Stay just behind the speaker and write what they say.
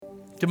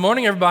Good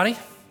morning, everybody.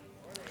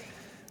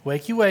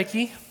 Wakey,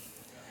 wakey.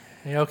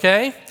 You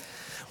okay?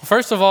 Well,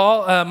 first of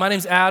all, my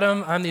name's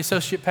Adam. I'm the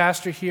associate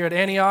pastor here at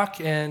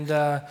Antioch, and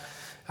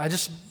I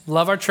just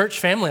love our church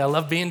family. I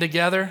love being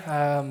together.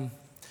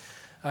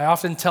 I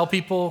often tell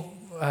people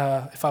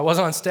if I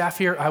wasn't on staff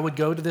here, I would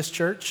go to this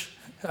church.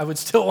 I would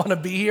still want to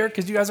be here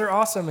because you guys are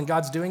awesome, and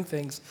God's doing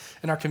things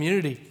in our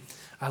community.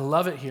 I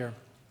love it here.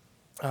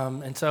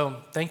 And so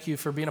thank you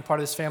for being a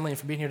part of this family and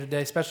for being here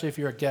today, especially if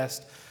you're a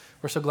guest.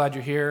 We're so glad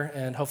you're here,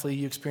 and hopefully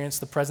you experience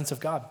the presence of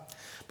God.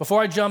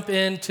 Before I jump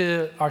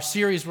into our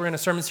series, we're in a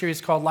sermon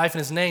series called Life in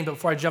His Name, but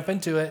before I jump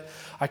into it,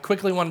 I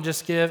quickly want to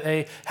just give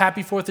a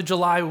happy 4th of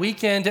July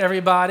weekend to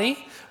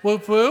everybody.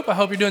 Whoop, whoop. I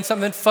hope you're doing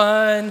something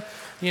fun.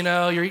 You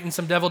know, you're eating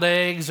some deviled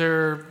eggs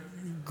or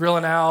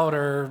grilling out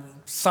or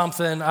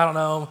something. I don't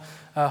know.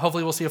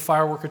 Hopefully we'll see a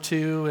firework or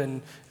two,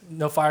 and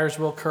no fires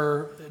will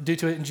occur due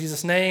to it in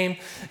Jesus' name,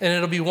 and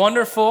it'll be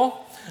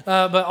wonderful.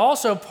 But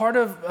also part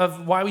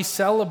of why we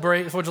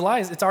celebrate 4th of July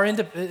is it's our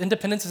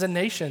independence as a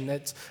nation.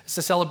 It's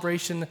a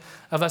celebration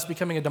of us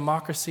becoming a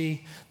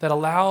democracy that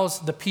allows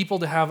the people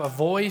to have a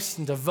voice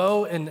and to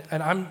vote. And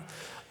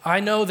I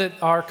know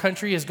that our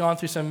country has gone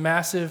through some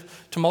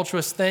massive,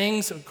 tumultuous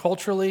things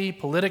culturally,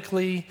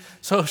 politically,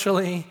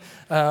 socially,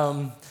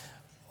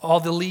 all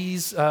the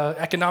lees,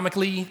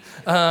 economically,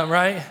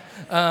 right?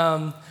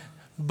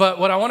 But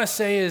what I want to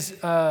say is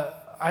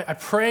I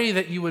pray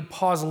that you would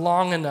pause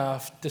long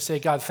enough to say,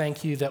 God,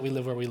 thank you that we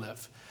live where we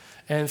live.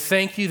 And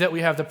thank you that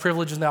we have the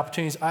privileges and the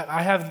opportunities.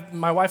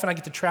 My wife and I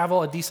get to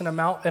travel a decent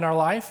amount in our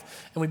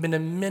life, and we've been to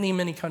many,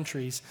 many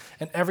countries.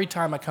 And every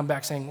time I come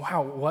back saying,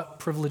 wow, what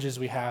privileges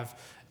we have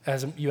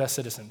as U.S.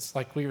 citizens.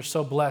 Like, we are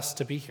so blessed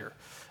to be here.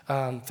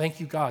 Thank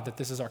you, God, that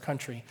this is our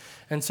country.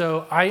 And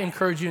so I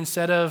encourage you,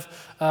 instead of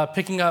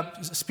picking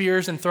up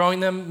spears and throwing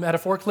them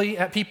metaphorically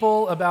at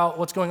people about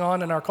what's going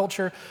on in our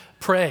culture,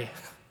 pray.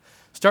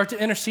 Start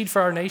to intercede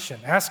for our nation.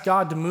 Ask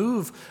God to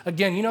move.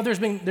 Again, you know, there's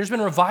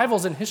been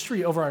revivals in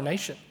history over our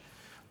nation.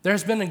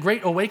 There's been a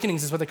great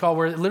awakenings, is what they call,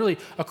 where literally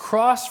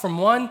across from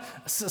one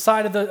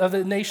side of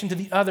the nation to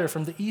the other,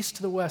 from the east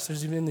to the west,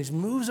 there's been these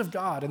moves of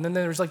God. And then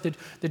there's like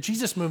the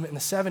Jesus movement in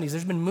the 70s.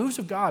 There's been moves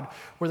of God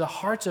where the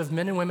hearts of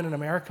men and women in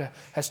America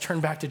has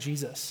turned back to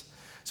Jesus.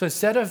 So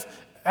instead of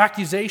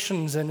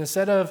accusations and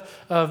instead of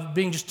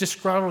being just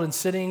disgruntled and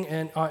sitting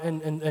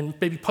and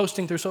maybe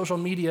posting through social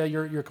media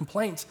your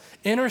complaints,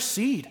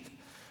 intercede.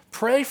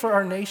 Pray for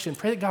our nation.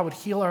 Pray that God would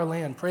heal our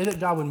land. Pray that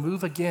God would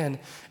move again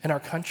in our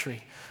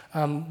country.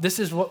 This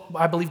is what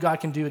I believe God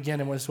can do again,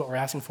 and this is what we're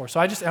asking for. So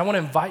I want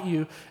to invite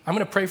you. I'm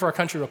going to pray for our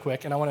country real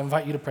quick, and I want to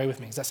invite you to pray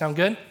with me. Does that sound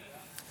good?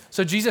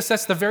 So Jesus,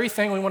 that's the very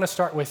thing we want to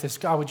start with is,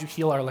 God, would you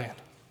heal our land?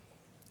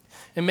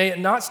 And may it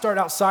not start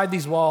outside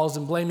these walls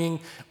and blaming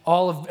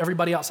all of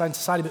everybody outside in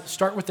society, but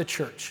start with the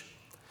church.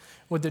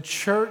 Would the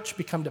church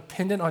become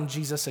dependent on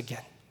Jesus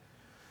again?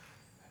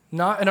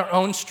 Not in our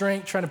own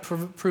strength, trying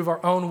to prove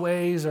our own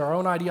ways or our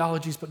own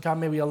ideologies, but God,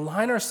 may we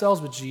align ourselves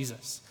with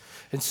Jesus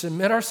and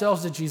submit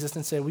ourselves to Jesus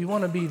and say, we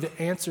want to be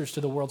the answers to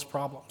the world's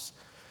problems.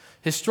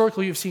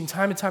 Historically, you've seen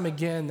time and time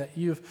again that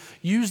you've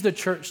used the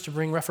church to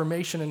bring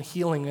reformation and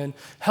healing and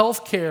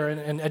healthcare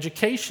and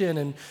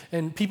education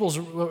and people's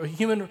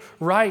human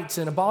rights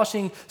and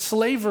abolishing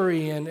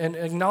slavery and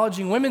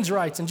acknowledging women's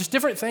rights and just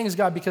different things,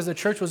 God, because the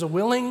church was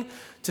willing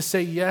to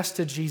say yes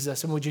to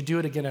Jesus. And would you do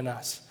it again in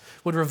us?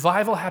 Would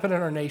revival happen in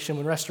our nation?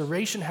 Would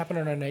restoration happen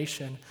in our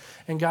nation?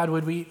 And God,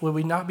 would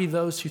we not be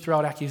those who throw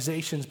out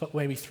accusations, but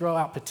maybe throw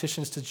out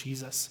petitions to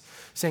Jesus,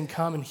 saying,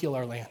 come and heal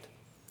our land.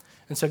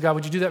 And so, God,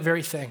 would you do that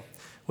very thing?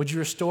 Would you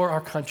restore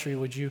our country?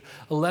 Would you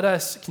let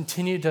us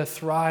continue to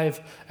thrive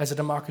as a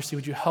democracy?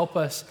 Would you help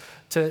us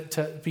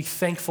to be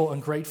thankful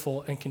and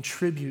grateful and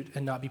contribute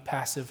and not be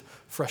passive,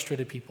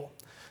 frustrated people?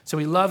 So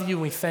we love you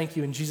and we thank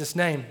you in Jesus'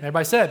 name.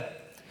 Everybody said,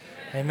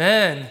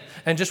 Amen.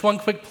 And just one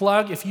quick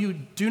plug. If you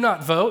do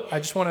not vote, I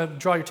just want to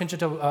draw your attention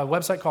to a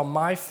website called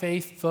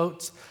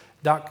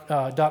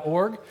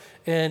myfaithvotes.org.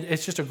 And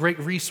it's just a great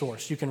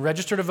resource. You can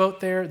register to vote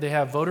there. They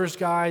have voters'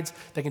 guides.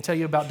 They can tell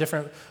you about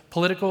different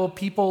political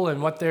people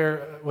and what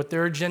their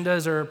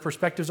agendas or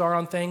perspectives are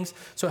on things.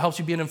 So it helps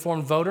you be an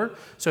informed voter.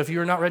 So if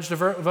you're not registered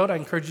to vote, I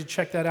encourage you to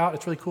check that out.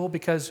 It's really cool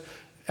because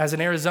as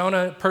an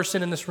Arizona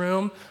person in this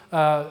room,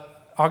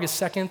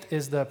 August 2nd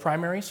is the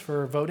primaries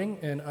for voting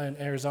in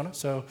Arizona.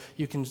 So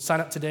you can sign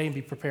up today and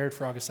be prepared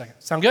for August 2nd.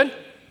 Sound good?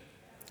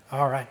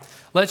 All right.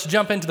 Let's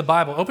jump into the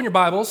Bible. Open your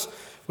Bibles.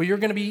 You're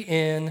going to be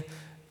in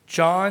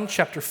John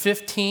chapter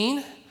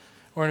 15.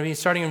 We're going to be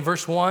starting in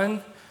verse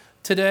 1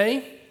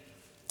 today.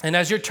 And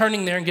as you're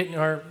turning there and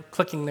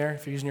clicking there,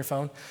 if you're using your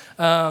phone,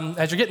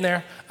 as you're getting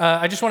there,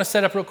 I just want to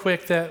set up real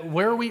quick that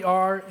where we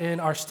are in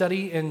our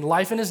study in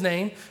Life in His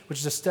Name, which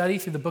is a study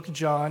through the book of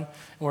John, and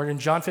we're in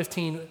John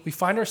 15, we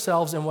find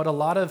ourselves in what a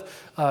lot of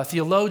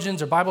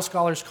theologians or Bible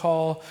scholars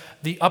call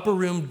the upper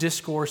room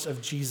discourse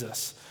of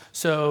Jesus.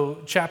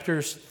 So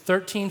chapters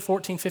 13,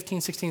 14,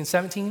 15, 16, and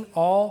 17,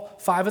 all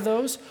 5 of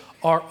those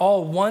are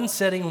all one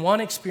setting, one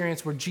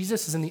experience where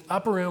Jesus is in the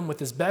upper room with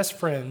his best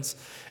friends,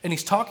 and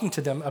he's talking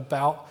to them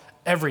about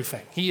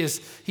everything. He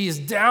is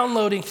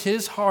downloading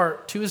his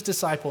heart to his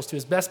disciples, to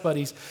his best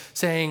buddies,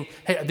 saying,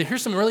 hey,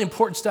 here's some really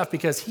important stuff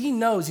because he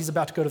knows he's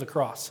about to go to the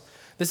cross.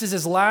 This is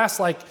his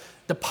last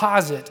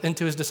deposit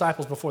into his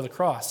disciples before the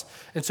cross.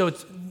 And so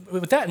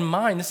with that in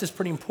mind, this is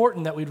pretty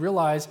important that we'd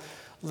realize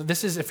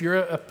this is, if you're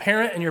a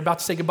parent and you're about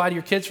to say goodbye to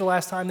your kids for the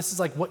last time, this is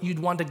like what you'd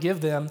want to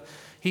give them.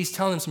 He's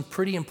telling them some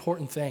pretty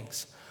important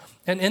things.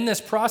 And in this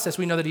process,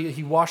 we know that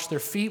he washed their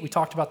feet. We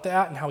talked about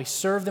that and how he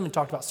served them and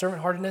talked about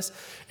servant-heartedness.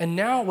 And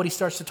now what he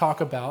starts to talk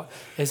about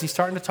is he's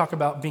starting to talk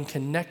about being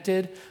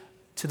connected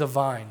to the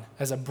vine.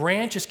 As a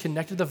branch is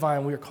connected to the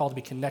vine, we are called to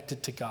be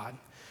connected to God.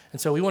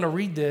 And so we want to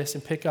read this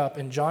and pick up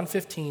in John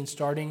 15,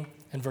 starting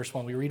in verse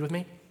 1. Will you read with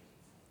me?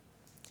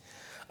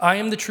 I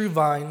am the true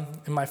vine,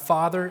 and my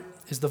Father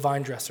is the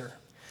vine dresser.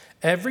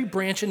 Every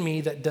branch in me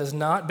that does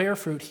not bear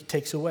fruit, he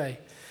takes away.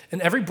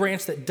 And every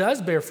branch that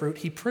does bear fruit,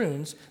 he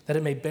prunes, that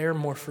it may bear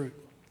more fruit.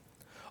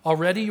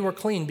 Already you are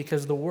clean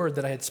because of the word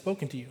that I had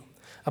spoken to you.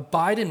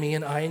 Abide in me,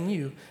 and I in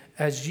you,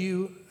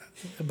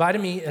 abide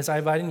in me as I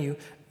abide in you,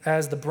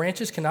 as the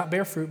branches cannot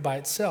bear fruit by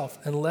itself,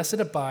 unless it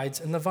abides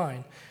in the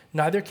vine.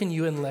 Neither can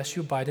you unless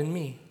you abide in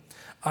me.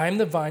 I am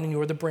the vine, and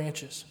you are the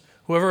branches.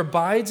 Whoever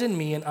abides in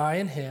me, and I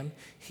in him,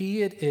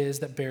 he it is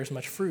that bears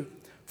much fruit.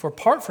 For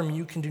apart from me,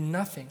 you can do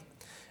nothing.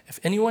 If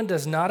anyone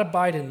does not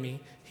abide in me,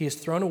 he is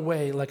thrown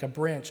away like a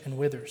branch and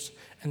withers,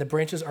 and the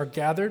branches are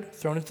gathered,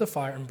 thrown into the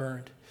fire, and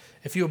burned.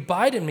 If you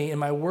abide in me, and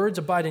my words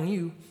abide in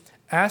you,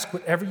 ask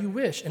whatever you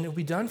wish, and it will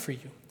be done for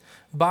you.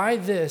 By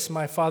this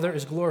my Father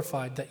is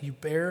glorified, that you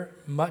bear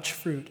much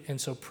fruit, and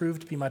so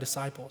prove to be my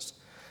disciples.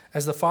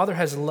 As the Father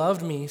has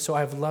loved me, so I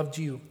have loved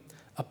you.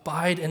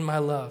 Abide in my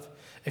love.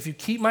 If you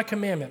keep my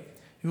commandment,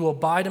 you will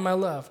abide in my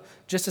love,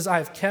 just as I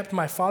have kept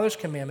my Father's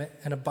commandment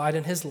and abide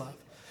in his love.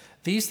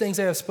 These things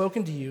I have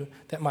spoken to you,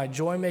 that my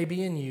joy may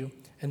be in you,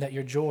 and that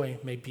your joy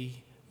may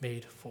be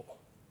made full.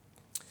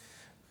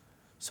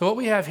 So what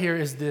we have here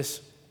is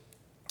this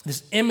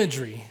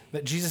imagery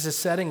that Jesus is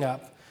setting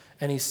up,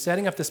 and he's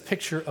setting up this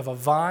picture of a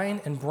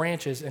vine and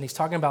branches, and he's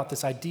talking about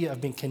this idea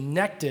of being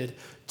connected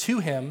to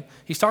him.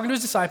 He's talking to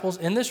his disciples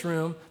in this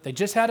room. They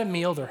just had a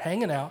meal. They're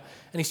hanging out,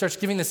 and he starts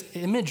giving this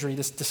imagery,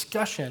 this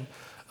discussion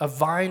of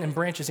vine and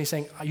branches. He's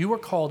saying, you are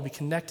called to be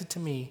connected to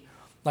me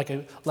like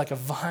a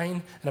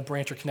vine and a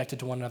branch are connected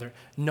to one another,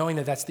 knowing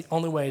that that's the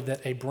only way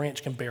that a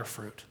branch can bear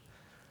fruit.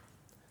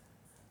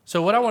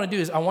 So what I want to do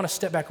is I want to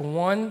step back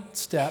one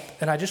step,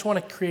 and I just want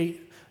to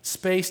create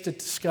space to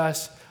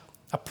discuss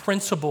a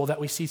principle that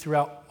we see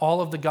throughout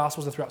all of the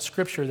Gospels and throughout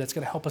Scripture that's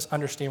going to help us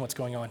understand what's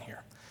going on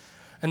here.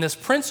 And this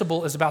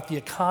principle is about the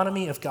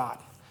economy of God.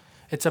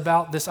 It's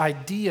about this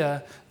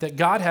idea that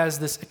God has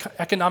this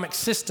economic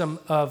system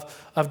of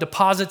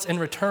deposits and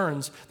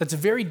returns that's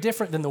very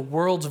different than the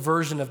world's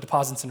version of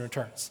deposits and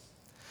returns.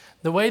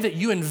 The way that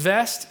you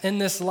invest in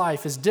this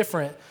life is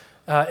different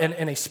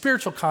in a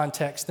spiritual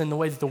context than the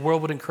way that the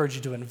world would encourage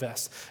you to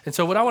invest. And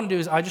so what I want to do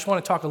is I just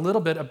want to talk a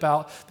little bit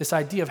about this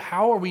idea of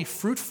how are we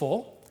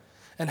fruitful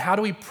and how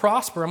do we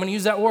prosper. I'm going to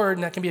use that word,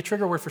 and that can be a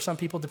trigger word for some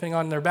people depending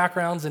on their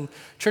backgrounds and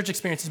church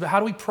experiences, but how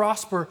do we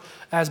prosper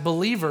as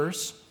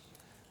believers?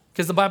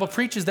 Because the Bible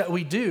preaches that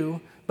we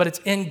do, but it's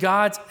in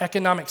God's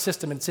economic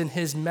system. It's in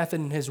his method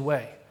and his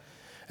way.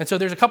 And so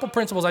there's a couple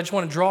principles I just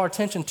want to draw our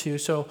attention to,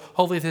 so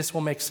hopefully this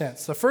will make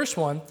sense. The first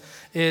one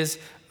is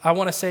I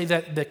want to say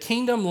that the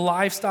kingdom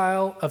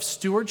lifestyle of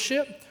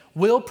stewardship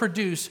will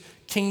produce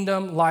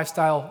kingdom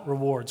lifestyle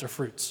rewards or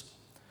fruits.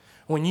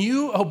 When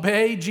you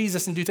obey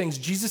Jesus and do things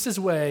Jesus'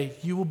 way,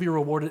 you will be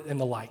rewarded in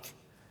the like.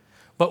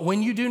 But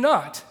when you do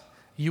not,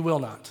 you will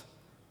not.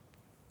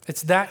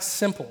 It's that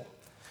simple.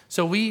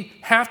 So we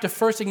have to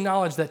first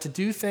acknowledge that to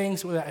do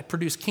things that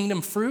produce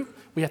kingdom fruit,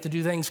 we have to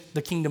do things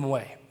the kingdom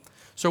way.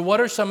 So what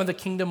are some of the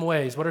kingdom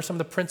ways? What are some of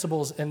the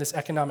principles in this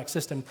economic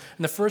system?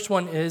 And the first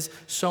one is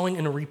sowing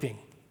and reaping.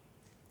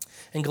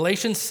 In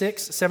Galatians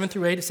 6, 7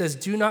 through 8, it says,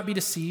 do not be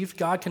deceived.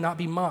 God cannot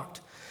be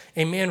mocked.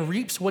 A man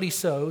reaps what he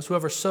sows.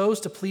 Whoever sows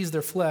to please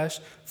their flesh,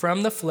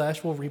 from the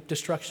flesh will reap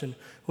destruction.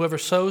 Whoever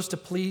sows to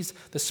please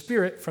the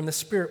Spirit, from the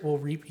Spirit will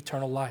reap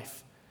eternal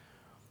life.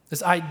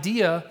 This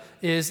idea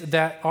is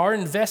that our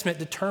investment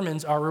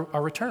determines our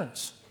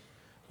returns.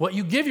 What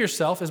you give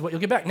yourself is what you'll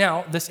get back.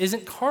 Now, this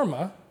isn't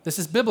karma. This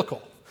is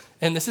biblical.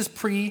 And this is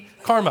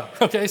pre-karma.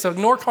 Okay, so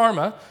ignore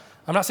karma.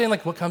 I'm not saying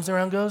like what comes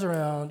around goes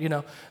around.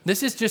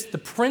 This is just the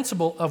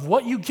principle of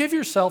what you give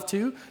yourself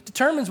to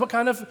determines what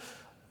kind of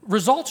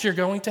results you're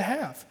going to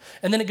have.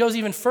 And then it goes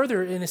even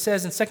further, and it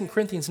says in 2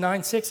 Corinthians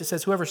 9:6, it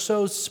says, whoever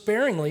sows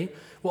sparingly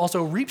will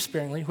also reap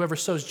sparingly. Whoever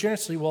sows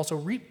generously will also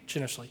reap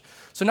generously.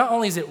 So not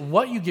only is it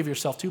what you give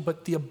yourself to,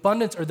 but the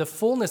abundance or the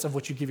fullness of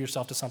what you give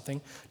yourself to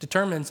something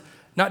determines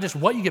not just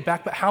what you get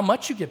back, but how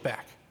much you get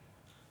back.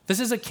 This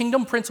is a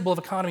kingdom principle of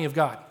economy of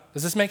God.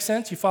 Does this make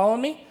sense? You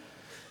following me?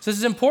 So this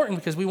is important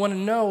because we want to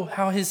know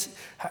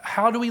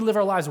how do we live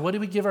our lives? What do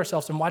we give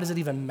ourselves, and why does it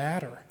even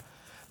matter?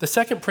 The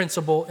second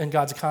principle in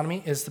God's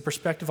economy is the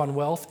perspective on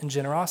wealth and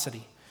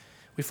generosity.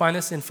 We find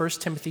this in 1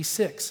 Timothy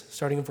 6,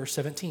 starting in verse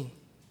 17.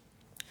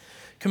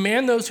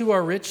 Command those who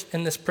are rich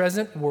in this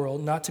present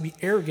world not to be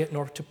arrogant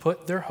nor to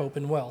put their hope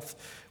in wealth,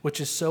 which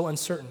is so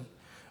uncertain,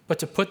 but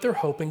to put their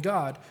hope in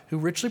God, who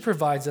richly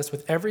provides us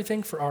with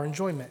everything for our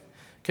enjoyment.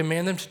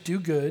 Command them to do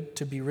good,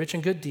 to be rich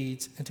in good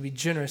deeds, and to be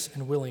generous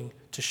and willing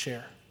to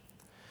share.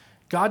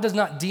 God does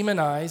not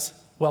demonize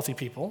wealthy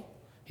people.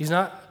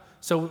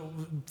 So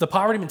the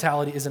poverty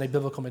mentality isn't a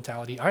biblical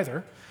mentality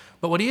either.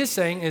 But what he is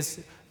saying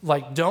is,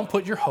 like, don't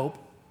put your hope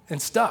in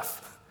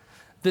stuff.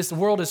 This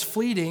world is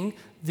fleeting.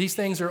 These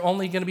things are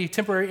only going to be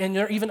temporary, and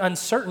they're even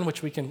uncertain,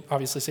 which we can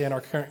obviously say in our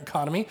current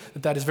economy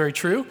that is very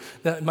true,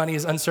 that money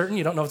is uncertain.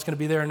 You don't know if it's going to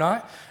be there or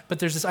not. But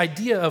there's this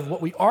idea of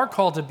what we are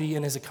called to be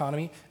in his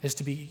economy is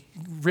to be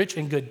rich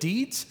in good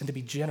deeds and to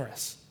be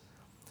generous.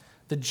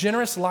 The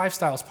generous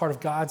lifestyle is part of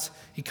God's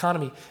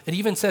economy. It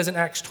even says in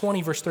Acts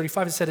 20, verse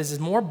 35, it said, it is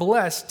more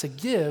blessed to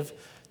give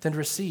than to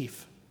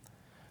receive.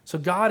 So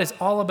God is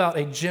all about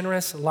a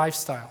generous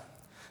lifestyle.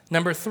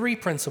 Number 3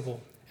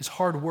 principle is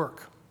hard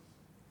work.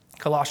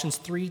 Colossians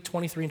 3,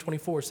 23 and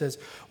 24 says,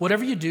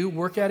 whatever you do,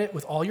 work at it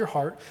with all your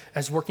heart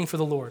as working for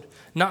the Lord,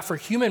 not for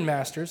human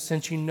masters,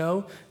 since you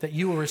know that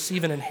you will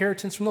receive an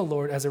inheritance from the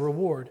Lord as a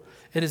reward.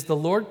 It is the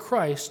Lord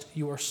Christ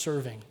you are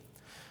serving.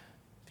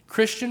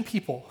 Christian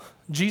people,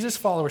 Jesus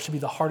followers, should be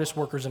the hardest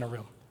workers in a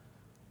room.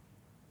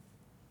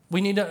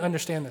 We need to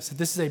understand this, that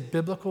this is a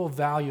biblical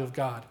value of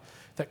God,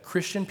 that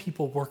Christian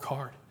people work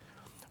hard.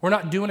 We're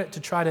not doing it to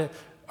try to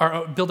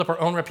build up our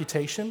own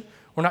reputation.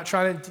 We're not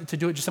trying to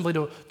do it just simply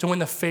to win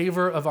the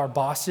favor of our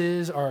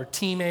bosses, our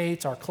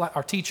teammates,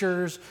 our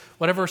teachers,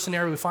 whatever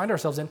scenario we find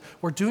ourselves in.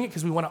 We're doing it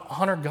because we want to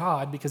honor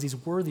God because he's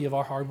worthy of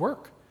our hard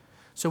work.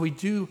 So we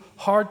do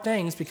hard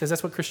things because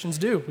that's what Christians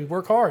do. We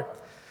work hard.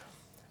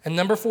 And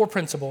number 4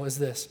 principle is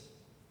this: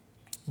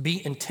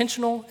 be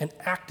intentional and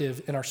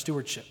active in our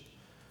stewardship.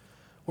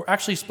 We're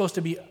actually supposed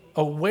to be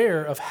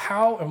aware of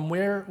how and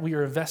where we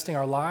are investing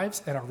our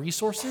lives and our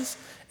resources,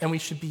 and we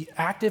should be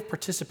active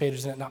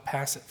participators in it, not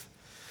passive.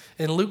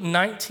 In Luke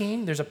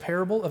 19, there's a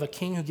parable of a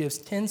king who gives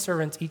 10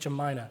 servants each a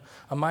mina.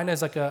 A mina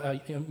is like a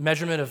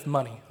measurement of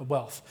money, of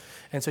wealth.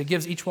 And so he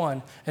gives each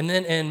one. And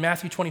then in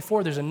Matthew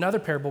 24, there's another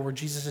parable where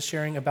Jesus is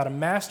sharing about a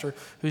master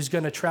who's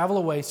going to travel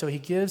away. So he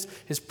gives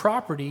his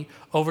property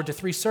over to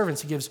 3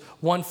 servants. He gives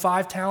one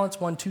 5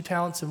 talents, one 2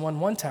 talents, and one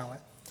 1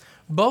 talent.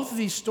 Both of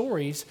these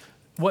stories,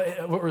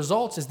 what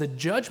results is the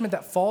judgment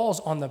that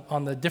falls on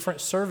the different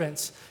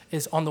servants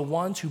is on the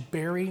ones who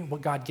bury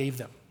what God gave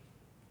them.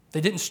 They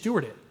didn't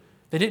steward it.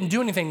 They didn't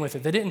do anything with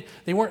it.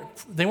 They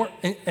weren't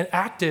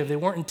active. They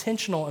weren't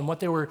intentional in what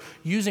they were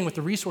using with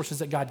the resources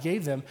that God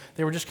gave them.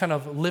 They were just kind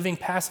of living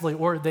passively,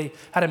 or they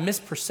had a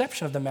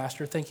misperception of the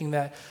master, thinking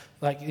that,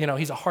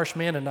 he's a harsh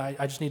man and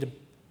I just need to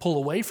pull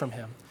away from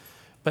him.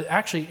 But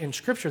actually, in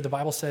Scripture, the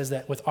Bible says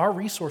that with our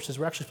resources,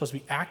 we're actually supposed to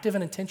be active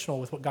and intentional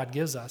with what God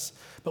gives us,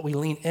 but we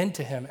lean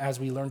into him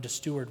as we learn to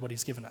steward what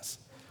he's given us.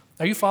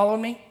 Are you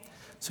following me?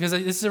 Because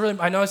this is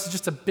I know this is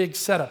just a big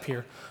setup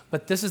here,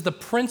 but this is the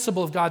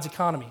principle of God's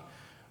economy.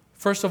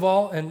 First of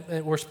all,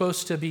 and we're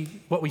supposed to be,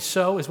 what we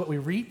sow is what we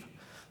reap.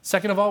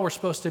 Second of all, we're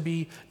supposed to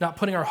be not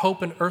putting our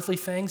hope in earthly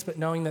things, but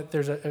knowing that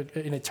there's an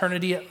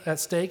eternity at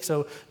stake.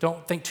 So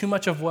don't think too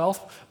much of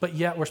wealth, but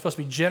yet we're supposed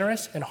to be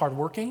generous and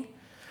hardworking.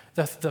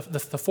 The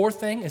 4th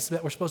thing is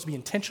that we're supposed to be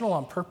intentional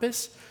on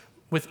purpose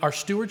with our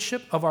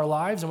stewardship of our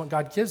lives and what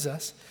God gives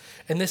us.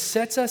 And this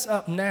sets us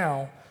up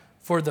now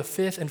for the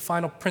 5th and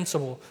final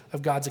principle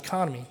of God's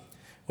economy,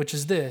 which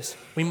is this: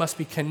 we must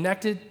be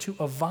connected to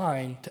a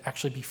vine to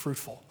actually be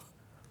fruitful.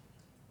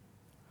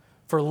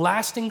 For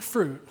lasting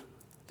fruit,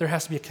 there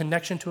has to be a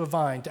connection to a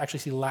vine to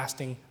actually see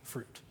lasting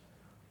fruit.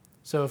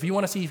 So if you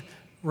want to see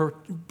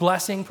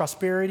blessing,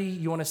 prosperity,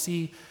 you want to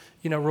see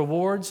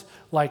rewards,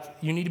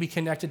 you need to be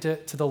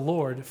connected to the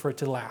Lord for it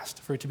to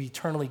last, for it to be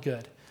eternally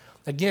good.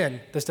 Again,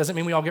 this doesn't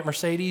mean we all get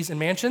Mercedes and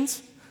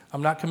mansions.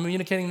 I'm not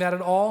communicating that at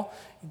all.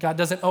 God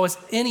doesn't owe us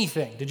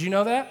anything. Did you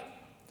know that?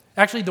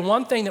 Actually, the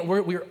one thing that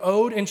we're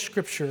owed in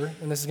Scripture,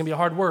 and this is going to be a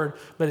hard word,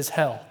 but is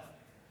hell.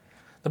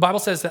 The Bible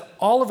says that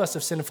all of us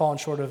have sinned and fallen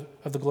short of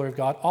the glory of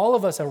God. All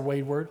of us are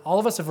wayward. All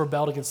of us have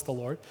rebelled against the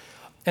Lord.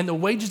 And the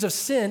wages of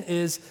sin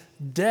is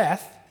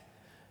death.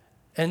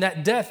 And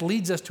that death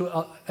leads us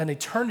to an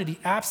eternity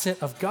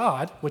absent of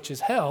God, which is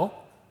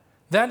hell.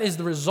 That is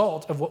the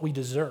result of what we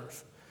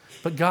deserve.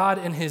 But God,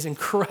 in his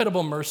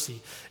incredible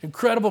mercy,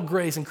 incredible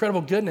grace,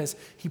 incredible goodness,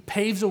 he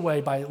paves a way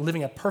by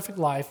living a perfect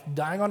life,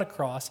 dying on a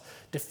cross,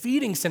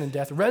 defeating sin and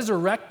death,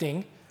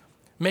 resurrecting,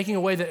 making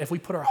a way that if we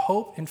put our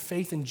hope and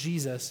faith in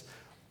Jesus,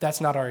 that's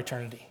not our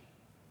eternity.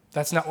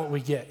 That's not what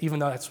we get, even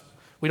though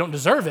we don't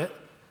deserve it,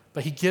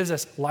 but he gives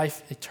us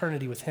life,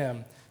 eternity with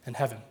him in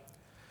heaven.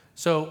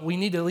 So we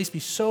need to at least be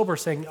sober,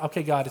 saying,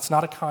 okay, God, it's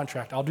not a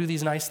contract. I'll do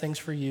these nice things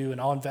for you,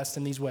 and I'll invest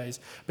in these ways,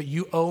 but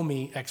you owe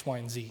me X, Y,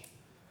 and Z.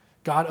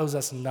 God owes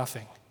us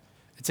nothing.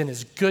 It's in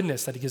his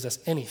goodness that he gives us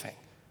anything,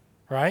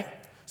 right?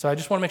 So I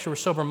just want to make sure we're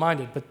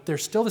sober-minded, but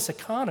there's still this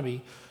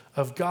economy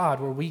of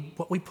God where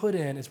what we put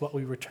in is what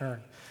we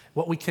return.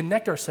 What we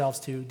connect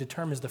ourselves to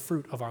determines the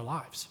fruit of our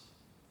lives.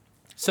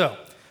 So,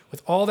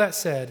 with all that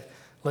said,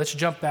 let's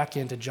jump back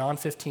into John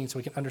 15 so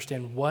we can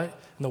understand what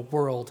in the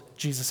world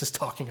Jesus is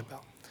talking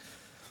about.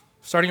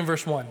 Starting in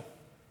verse 1.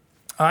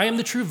 I am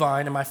the true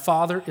vine, and my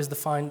Father is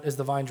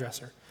the vine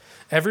dresser.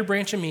 Every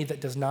branch in me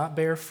that does not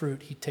bear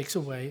fruit, he takes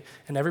away,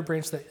 and every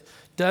branch that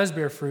does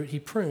bear fruit, he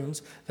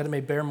prunes, that it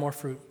may bear more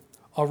fruit.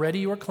 Already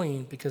you are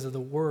clean because of the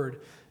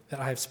word that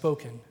I have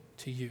spoken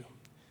to you.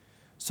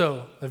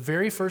 So the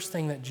very first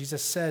thing that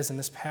Jesus says in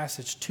this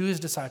passage to his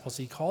disciples,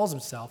 he calls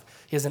himself,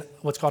 he has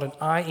what's called an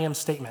I am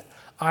statement.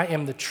 I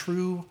am the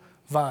true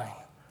vine.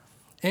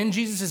 In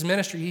Jesus'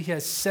 ministry, he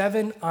has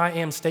 7 I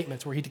am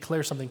statements where he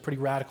declares something pretty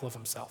radical of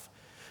himself.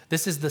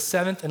 This is the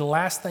 7th and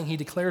last thing he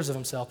declares of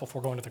himself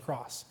before going to the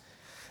cross.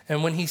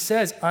 And when he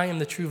says, I am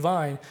the true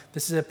vine,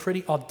 this is a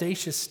pretty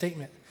audacious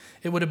statement.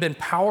 It would have been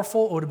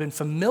powerful, it would have been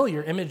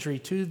familiar imagery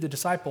to the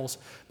disciples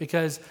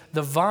because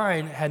the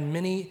vine had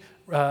many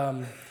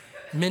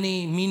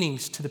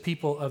meanings to the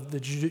people of the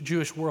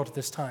Jewish world at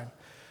this time.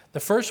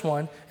 The first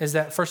one is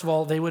that, first of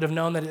all, they would have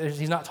known that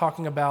he's not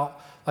talking about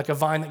like a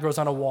vine that grows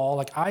on a wall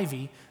like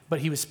ivy, but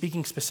he was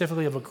speaking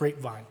specifically of a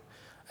grapevine.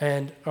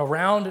 And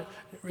around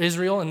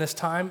Israel in this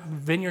time,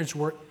 vineyards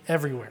were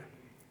everywhere.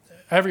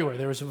 Everywhere.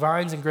 There was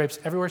vines and grapes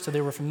everywhere, so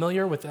they were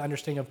familiar with the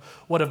understanding of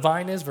what a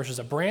vine is versus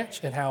a branch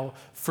and how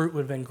fruit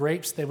would have been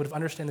grapes. They would have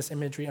understood this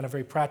imagery on a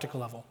very practical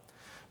level.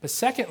 But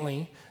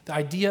secondly, the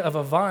idea of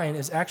a vine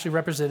is actually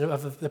representative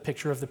of the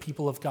picture of the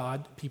people of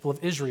God, people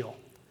of Israel.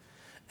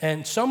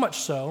 And so much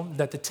so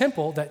that the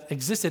temple that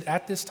existed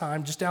at this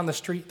time, just down the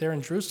street there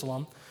in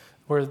Jerusalem,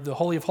 where the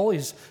Holy of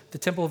Holies, the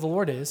temple of the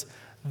Lord is,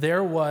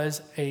 there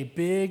was a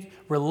big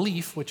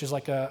relief, which is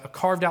like a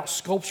carved out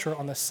sculpture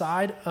on the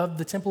side of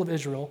the temple of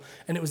Israel,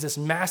 and it was this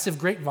massive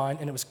grapevine,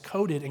 and it was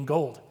coated in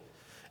gold.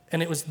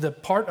 And it was the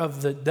part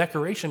of the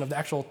decoration of the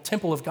actual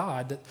temple of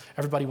God that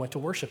everybody went to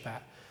worship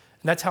at.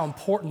 And that's how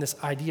important this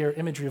idea or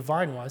imagery of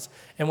vine was.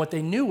 And what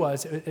they knew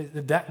was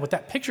that what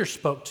that picture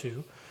spoke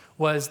to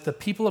was the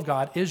people of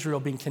God,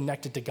 Israel, being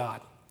connected to God.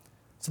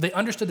 So they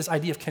understood this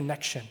idea of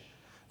connection,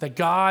 that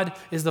God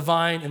is the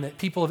vine and that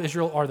people of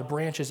Israel are the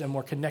branches and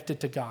were connected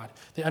to God.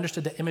 They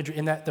understood the imagery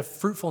and that the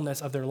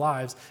fruitfulness of their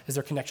lives is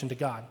their connection to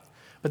God.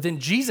 But then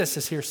Jesus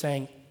is here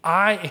saying,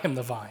 I am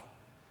the vine.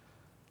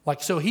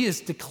 So he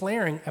is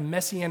declaring a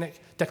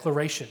messianic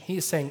declaration. He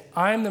is saying,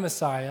 I am the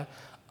Messiah.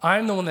 I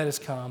am the one that has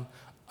come.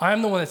 I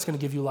am the one that's going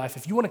to give you life.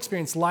 If you want to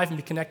experience life and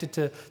be connected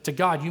to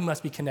God, you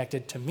must be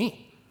connected to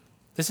me.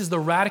 This is the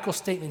radical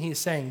statement he is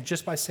saying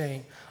just by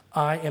saying,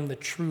 I am the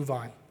true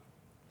vine.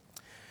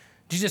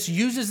 Jesus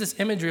uses this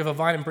imagery of a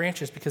vine and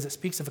branches because it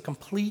speaks of a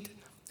complete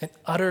and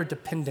utter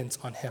dependence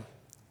on him.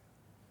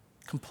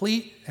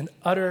 Complete and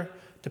utter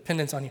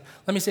dependence on you.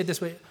 Let me say it this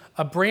way.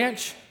 A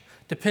branch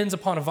depends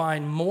upon a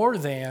vine more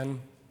than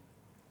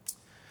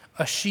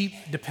a sheep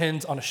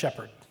depends on a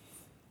shepherd.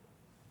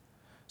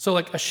 So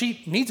a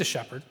sheep needs a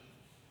shepherd.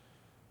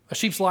 A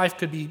sheep's life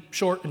could be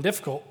short and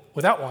difficult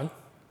without one,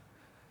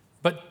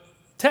 but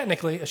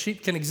technically a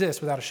sheep can exist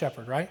without a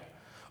shepherd, right?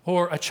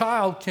 Or a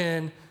child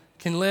can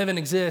live and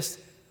exist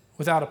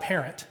without a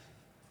parent,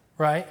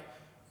 right?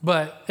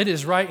 But it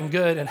is right and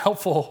good and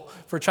helpful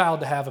for a child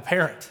to have a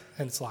parent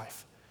in its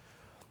life.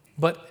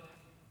 But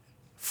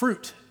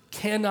fruit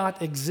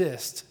cannot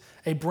exist.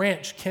 A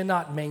branch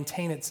cannot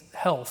maintain its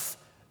health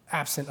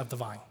absent of the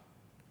vine.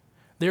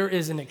 There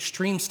is an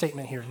extreme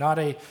statement here, not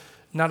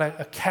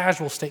a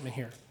casual statement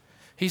here.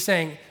 He's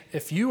saying,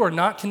 if you are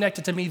not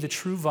connected to me, the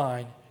true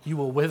vine, you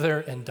will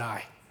wither and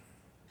die.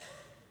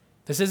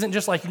 This isn't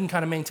just like you can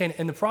kind of maintain it.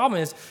 And the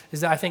problem is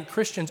that I think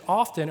Christians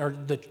often, or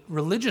the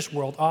religious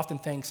world often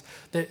thinks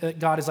that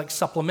God is like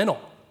supplemental.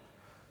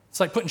 It's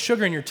like putting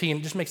sugar in your tea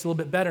and it just makes it a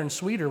little bit better and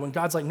sweeter when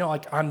God's like, no,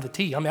 I'm the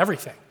tea, I'm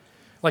everything.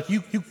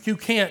 You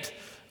can't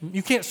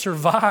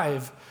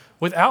survive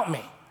without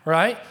me,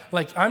 right?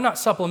 I'm not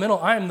supplemental,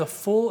 I am the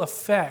full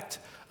effect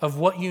of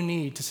what you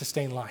need to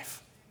sustain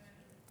life.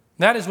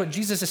 That is what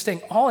Jesus is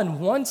saying all in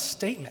one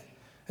statement.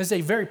 It's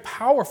a very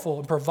powerful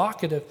and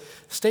provocative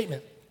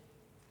statement.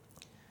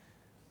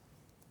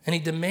 And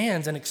he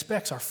demands and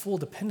expects our full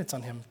dependence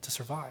on him to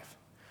survive.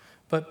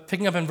 But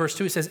picking up in verse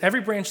 2, it says,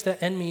 every branch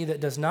that in me that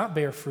does not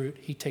bear fruit,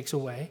 he takes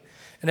away.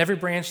 And every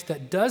branch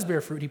that does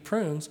bear fruit, he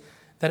prunes,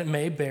 that it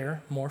may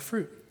bear more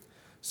fruit.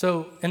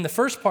 So in the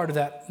first part of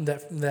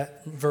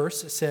that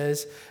verse, it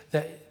says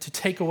that to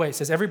take away. It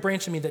says, every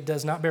branch in me that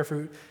does not bear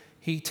fruit,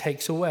 he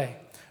takes away.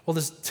 Well,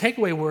 this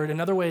takeaway word,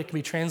 another way it can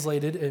be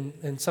translated,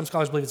 and some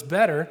scholars believe it's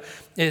better,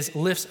 is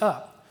lifts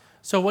up.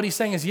 So what he's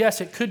saying is, yes,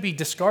 it could be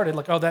discarded,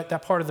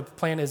 that part of the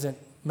plant isn't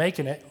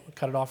making it,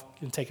 cut it off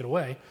and take it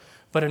away.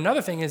 But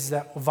another thing is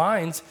that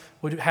vines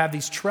would have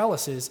these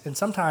trellises, and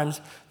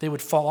sometimes they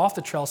would fall off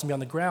the trellis and be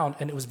on the ground,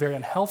 and it was very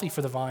unhealthy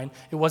for the vine.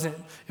 It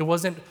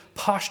wasn't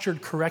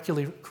postured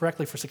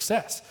correctly for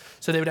success.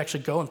 So they would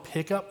actually go and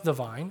pick up the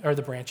vine, or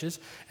the branches,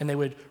 and they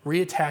would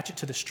reattach it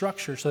to the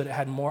structure so that it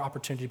had more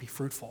opportunity to be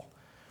fruitful.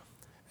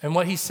 And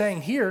what he's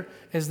saying here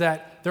is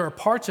that there are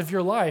parts of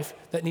your life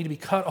that need to be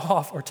cut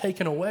off or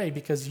taken away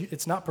because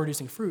it's not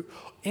producing fruit.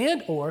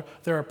 And or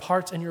there are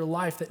parts in your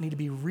life that need to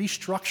be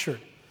restructured,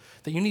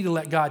 that you need to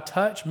let God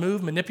touch,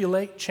 move,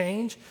 manipulate,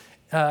 change,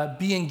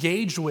 be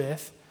engaged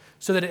with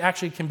so that it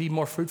actually can be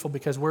more fruitful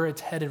because where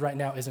it's headed right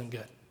now isn't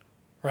good,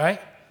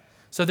 right?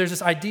 So there's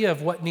this idea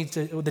of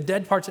the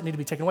dead parts that need to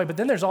be taken away. But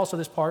then there's also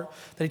this part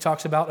that he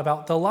talks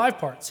about the live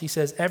parts. He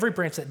says, every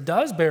branch that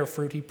does bear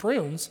fruit, he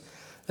prunes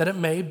that it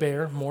may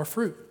bear more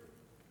fruit.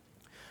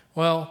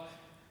 Well,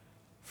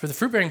 for the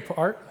fruit-bearing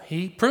part,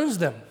 he prunes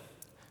them.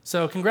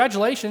 So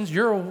congratulations,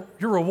 your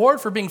reward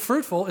for being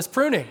fruitful is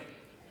pruning.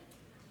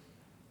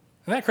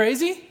 Isn't that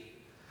crazy?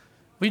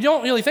 We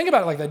don't really think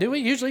about it like that, do we?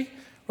 Usually,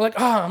 we're like,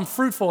 I'm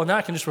fruitful, and now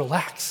I can just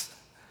relax.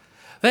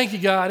 Thank you,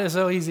 God. It's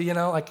so easy,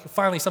 like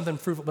finally something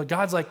fruitful. But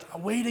God's like,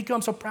 way to go.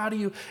 I'm so proud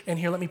of you. And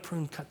here, let me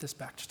cut this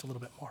back just a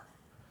little bit more.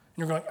 And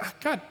you're going,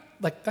 God,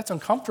 that's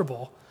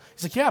uncomfortable.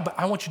 He's like, yeah, but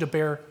I want you to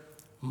bear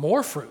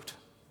more fruit.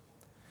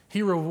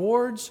 He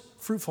rewards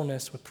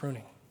fruitfulness with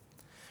pruning.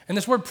 And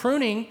this word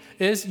pruning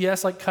is,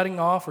 yes, like cutting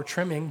off or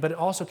trimming, but it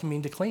also can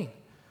mean to clean.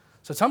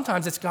 So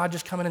sometimes it's God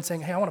just coming and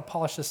saying, hey, I want to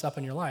polish this up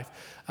in your life.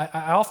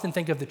 I often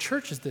think of the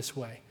church as this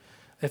way.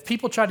 If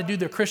people try to do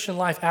their Christian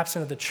life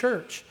absent of the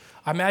church,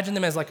 I imagine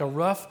them as like a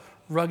rough,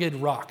 rugged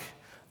rock.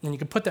 And you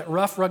could put that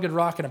rough, rugged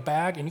rock in a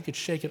bag and you could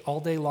shake it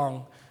all day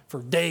long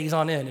for days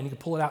on end and you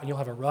could pull it out and you'll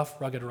have a rough,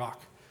 rugged rock.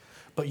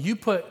 But you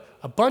put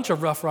a bunch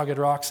of rough, rugged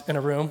rocks in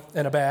a room,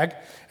 in a bag,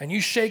 and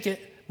you shake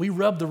it, we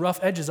rub the rough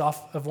edges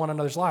off of one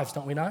another's lives,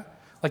 don't we not?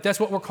 Like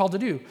that's what we're called to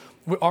do.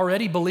 We're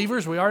already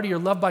believers. We already are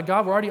loved by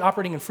God. We're already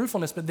operating in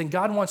fruitfulness, but then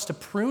God wants to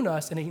prune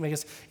us and he make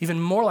us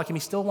even more like him. He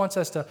still wants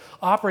us to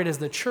operate as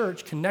the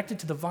church connected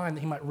to the vine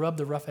that he might rub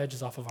the rough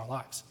edges off of our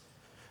lives.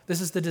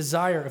 This is the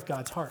desire of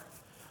God's heart.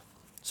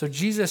 So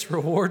Jesus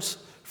rewards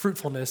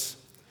fruitfulness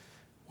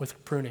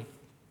with pruning.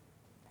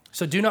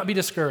 So do not be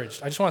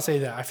discouraged. I just want to say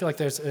that. I feel like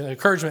there's an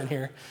encouragement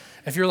here.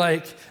 If you're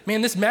like,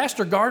 man, this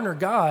master gardener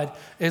God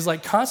is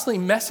like constantly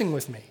messing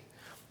with me.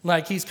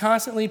 Like he's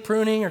constantly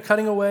pruning or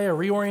cutting away or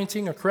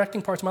reorienting or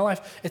correcting parts of my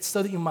life. It's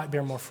so that you might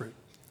bear more fruit.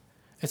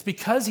 It's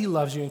because he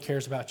loves you and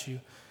cares about you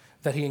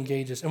that he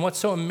engages. And what's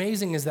so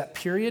amazing is that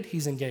period,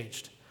 he's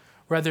engaged.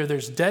 Whether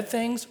there's dead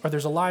things or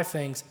there's alive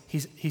things,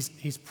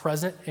 he's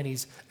present and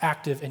he's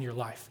active in your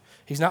life.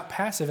 He's not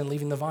passive and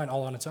leaving the vine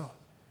all on its own.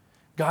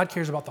 God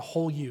cares about the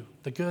whole you,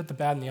 the good, the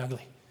bad, and the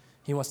ugly.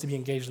 He wants to be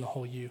engaged in the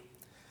whole you.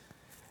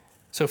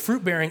 So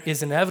fruit bearing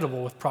is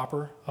inevitable with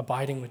proper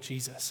abiding with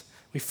Jesus.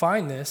 We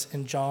find this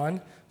in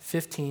John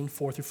 15,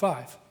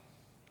 4-5. It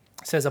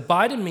says,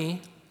 abide in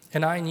me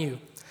and I in you.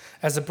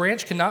 As a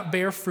branch cannot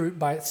bear fruit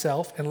by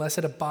itself unless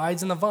it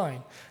abides in the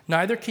vine,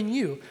 neither can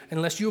you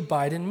unless you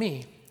abide in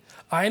me.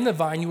 I am the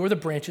vine, you are the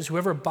branches.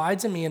 Whoever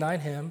abides in me and I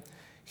in him,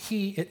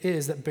 he it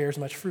is that bears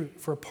much fruit.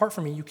 For apart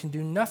from me, you can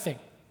do nothing.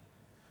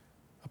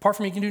 Apart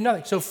from me, you can do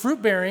nothing. So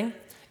fruit bearing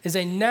is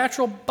a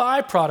natural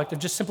byproduct of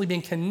just simply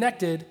being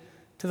connected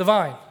to the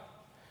vine.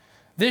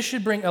 This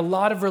should bring a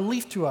lot of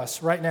relief to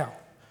us right now.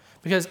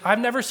 Because I've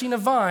never seen a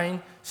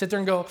vine sit there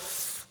and go,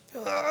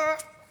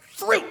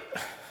 fruit.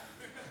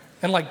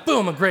 And like,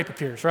 boom, a grape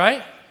appears,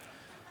 right?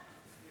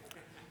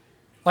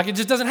 Like it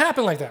just doesn't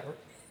happen like that,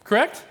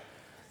 correct?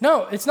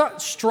 No, it's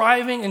not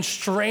striving and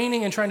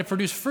straining and trying to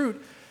produce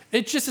fruit.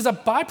 It just is a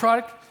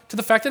byproduct to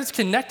the fact that it's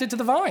connected to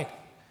the vine.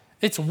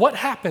 It's what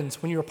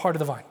happens when you're a part of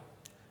the vine.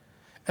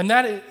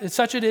 And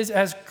such it is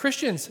as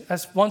Christians,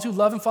 as ones who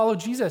love and follow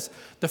Jesus.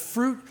 The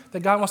fruit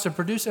that God wants to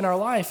produce in our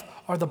life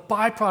are the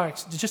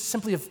byproducts just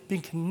simply of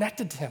being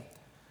connected to him.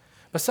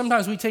 But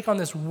sometimes we take on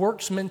this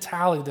works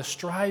mentality, the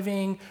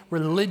striving,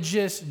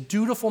 religious,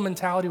 dutiful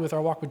mentality with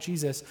our walk with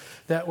Jesus,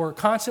 that we're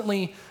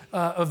constantly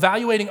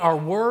evaluating our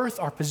worth,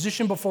 our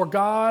position before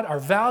God, our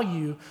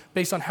value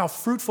based on how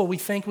fruitful we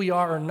think we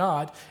are or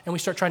not, and we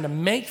start trying to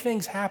make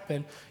things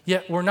happen,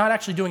 yet we're not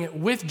actually doing it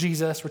with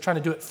Jesus, we're trying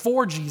to do it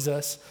for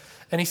Jesus,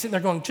 and he's sitting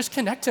there going, just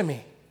connect to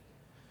me.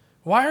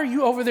 Why are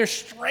you over there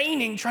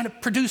straining, trying to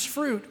produce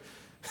fruit?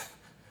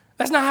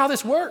 That's not how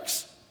this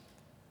works.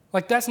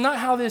 Like, that's not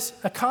how this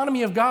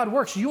economy of God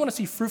works. You want to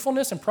see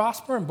fruitfulness and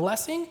prosper and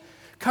blessing?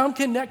 Come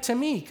connect to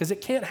me, because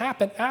it can't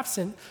happen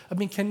absent of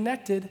being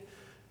connected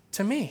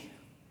to me.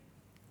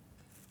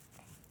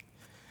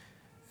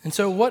 And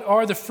so what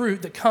are the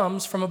fruit that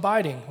comes from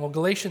abiding? Well,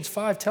 Galatians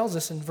 5 tells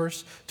us in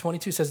verse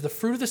 22, says, the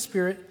fruit of the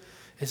Spirit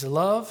is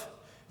love,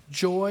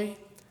 joy,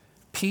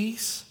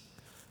 peace,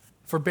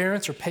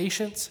 forbearance or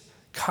patience,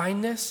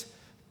 kindness,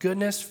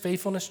 goodness,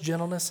 faithfulness,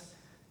 gentleness,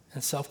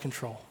 and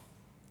self-control.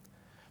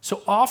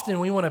 So often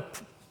we want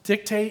to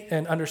dictate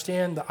and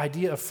understand the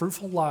idea of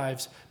fruitful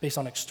lives based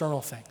on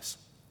external things.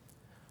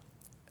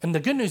 And the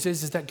good news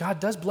is that God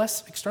does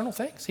bless external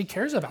things. He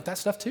cares about that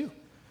stuff too.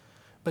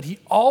 But he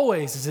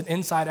always is an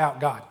inside-out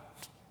God.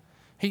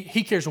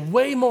 He cares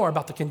way more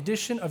about the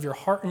condition of your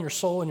heart and your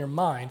soul and your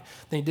mind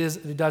than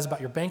he does about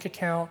your bank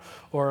account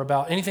or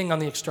about anything on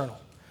the external.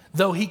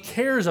 Though he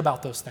cares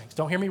about those things.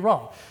 Don't hear me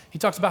wrong. He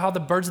talks about how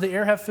the birds of the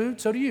air have food,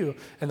 so do you.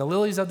 And the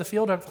lilies of the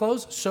field have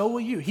clothes, so will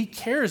you. He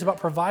cares about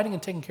providing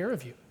and taking care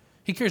of you.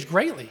 He cares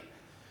greatly.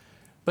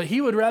 But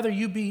he would rather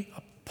you be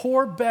a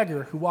poor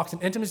beggar who walks in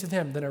intimacy with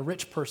him than a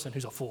rich person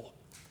who's a fool.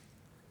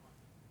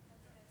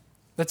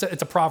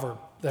 It's a proverb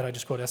that I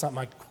just quoted. That's not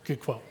my good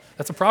quote.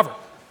 That's a proverb.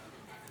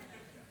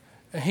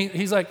 And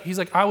he's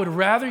like, I would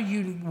rather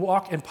you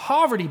walk in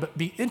poverty but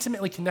be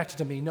intimately connected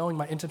to me, knowing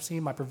my intimacy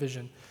and my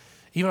provision,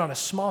 even on a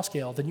small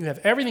scale, than you have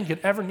everything you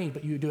could ever need,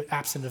 but you do it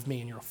absent of me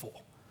and you're a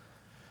fool.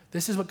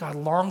 This is what God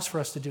longs for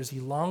us to do, is he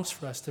longs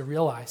for us to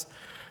realize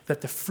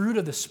that the fruit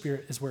of the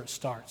Spirit is where it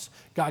starts.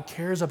 God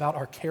cares about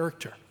our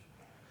character.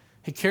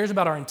 He cares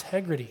about our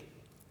integrity.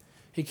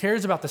 He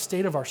cares about the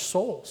state of our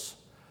souls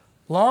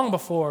long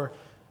before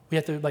we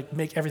have to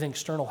make everything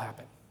external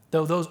happen,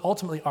 though those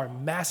ultimately are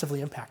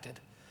massively impacted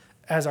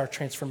as our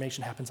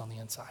transformation happens on the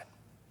inside.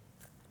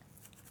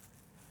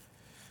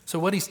 So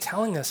what he's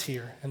telling us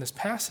here in this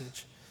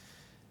passage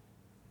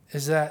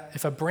is that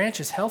if a branch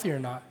is healthy or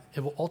not,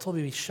 it will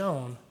ultimately be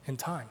shown in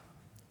time.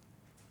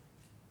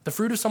 The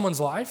fruit of someone's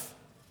life,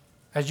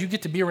 as you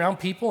get to be around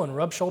people and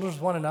rub shoulders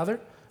with one another,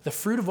 the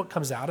fruit of what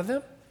comes out of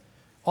them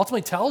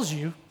ultimately tells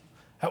you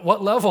at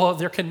what level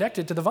they're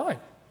connected to the vine,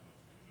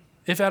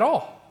 if at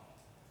all.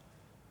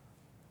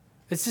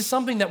 It's just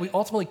something that we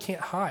ultimately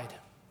can't hide.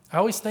 I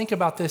always think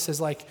about this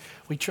as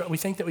we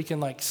think that we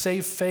can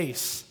save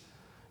face,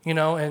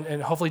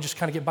 and hopefully just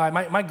kind of get by.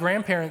 My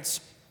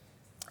grandparents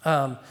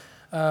were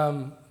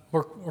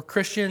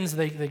Christians.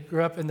 They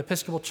grew up in the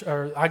Episcopal Church,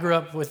 or I grew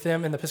up with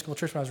them in the Episcopal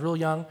Church when I was real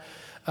young.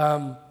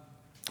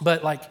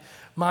 But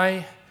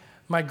my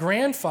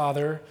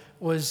grandfather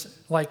was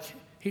I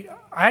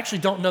actually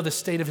don't know the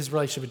state of his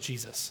relationship with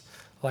Jesus.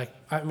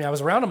 I was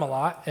around him a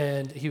lot,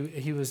 and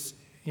he was,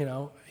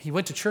 he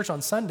went to church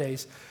on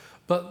Sundays,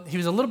 but he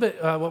was a little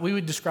bit what we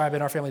would describe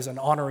in our family as an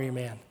honorary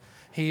man.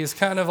 He is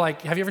kind of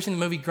have you ever seen the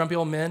movie Grumpy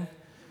Old Men?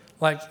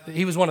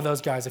 He was one of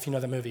those guys, if you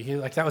know the movie.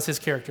 That was his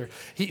character.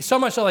 So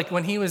much so,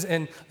 when he was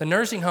in the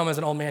nursing home as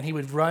an old man, he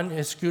would run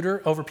his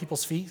scooter over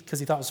people's feet because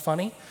he thought it was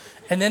funny.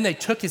 And then they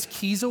took his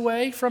keys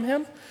away from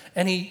him,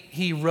 and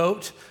he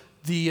wrote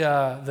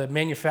the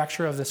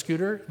manufacturer of the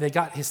scooter.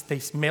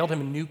 They mailed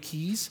him new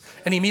keys,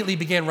 and he immediately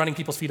began running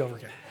people's feet over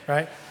again,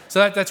 right?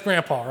 So that's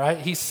Grandpa, right?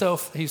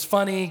 He's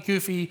funny,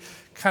 goofy,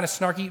 kind of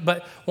snarky.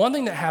 But one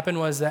thing that happened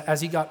was that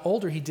as he got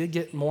older, he did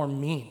get more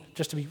mean,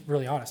 just to be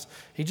really honest.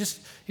 He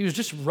was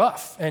just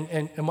rough.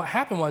 And what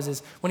happened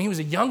was when he was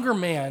a younger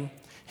man,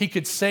 he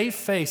could save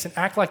face and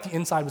act like the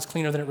inside was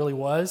cleaner than it really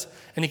was,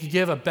 and he could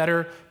give a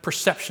better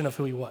perception of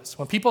who he was.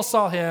 When people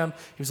saw him,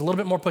 he was a little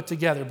bit more put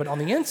together, but on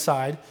the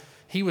inside,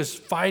 he was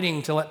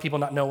fighting to let people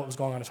not know what was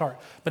going on in his heart.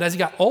 But as he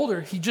got older,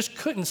 he just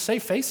couldn't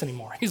save face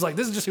anymore. He's like,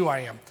 this is just who I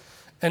am.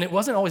 And it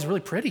wasn't always really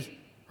pretty,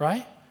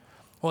 right?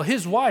 Well,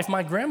 his wife,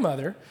 my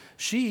grandmother,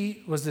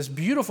 she was this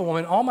beautiful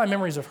woman. All my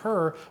memories of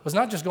her was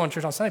not just going to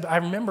church on Sunday, but I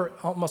remember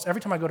almost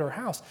every time I go to her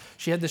house,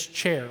 she had this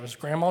chair. It was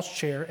grandma's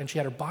chair, and she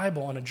had her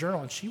Bible and a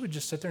journal, and she would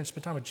just sit there and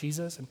spend time with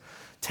Jesus and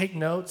take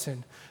notes,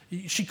 and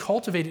she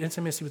cultivated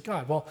intimacy with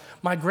God. Well,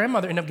 my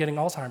grandmother ended up getting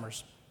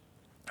Alzheimer's.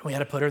 We had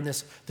to put her in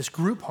this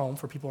group home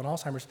for people with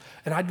Alzheimer's,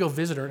 and I'd go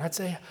visit her, and I'd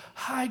say,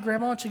 hi,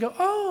 Grandma, and she'd go,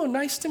 oh,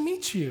 nice to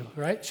meet you,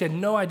 right? She had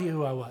no idea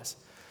who I was.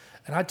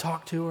 And I'd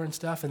talk to her and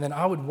stuff, and then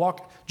I would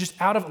walk just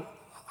out of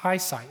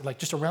eyesight,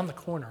 just around the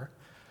corner.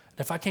 And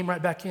if I came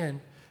right back in,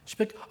 she'd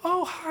be like,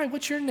 oh, hi,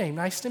 what's your name?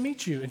 Nice to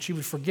meet you. And she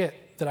would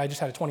forget that I just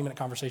had a 20-minute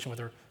conversation with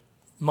her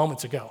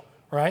moments ago,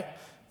 right?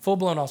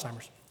 Full-blown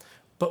Alzheimer's.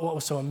 But what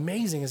was so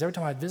amazing is every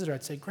time I'd visit her,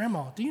 I'd say,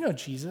 Grandma, do you know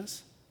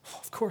Jesus? Oh,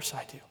 of course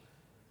I do.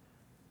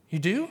 You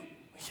do?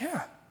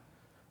 Yeah.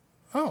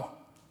 Oh,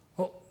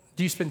 well,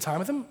 do you spend time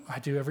with him? I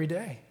do every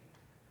day.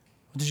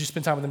 Did you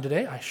spend time with him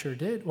today? I sure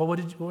did. Well, what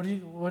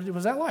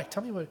was that like?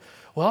 Tell me what.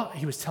 Well,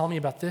 he was telling me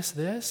about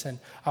this, and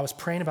I was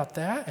praying about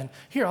that. And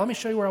here, let me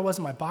show you where I was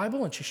in my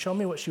Bible. And she showed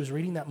me what she was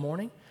reading that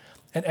morning.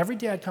 And every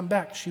day I'd come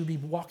back, she would be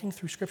walking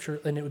through Scripture,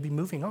 and it would be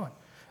moving on.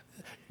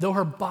 Though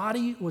her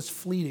body was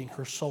fleeting,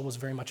 her soul was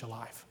very much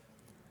alive.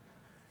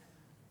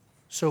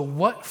 So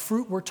what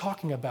fruit we're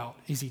talking about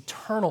is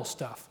eternal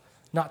stuff,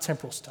 not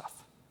temporal stuff.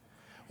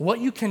 What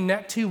you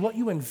connect to, what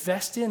you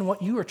invest in,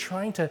 what you are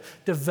trying to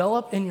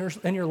develop in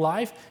your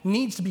life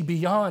needs to be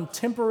beyond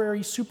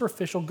temporary,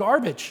 superficial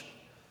garbage.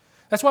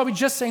 That's why we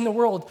just sang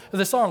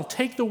the song,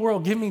 Take the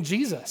World, Give Me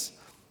Jesus.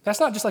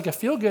 That's not just a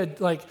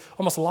feel-good,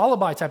 almost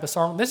lullaby type of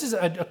song. This is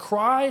a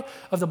cry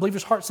of the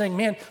believer's heart saying,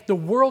 man, the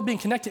world being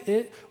connected to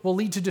it will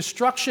lead to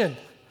destruction.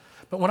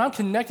 But when I'm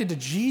connected to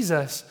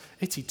Jesus,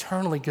 it's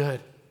eternally good.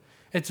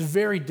 It's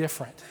very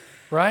different,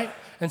 right?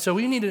 And so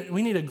we need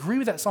to agree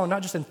with that song,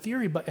 not just in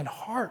theory, but in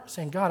heart,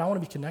 saying, God, I want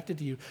to be connected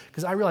to you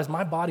because I realize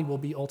my body will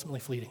be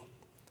ultimately fleeting,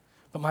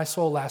 but my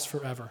soul lasts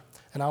forever,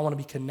 and I want to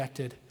be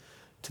connected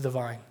to the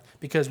vine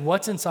because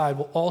what's inside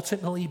will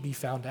ultimately be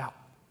found out.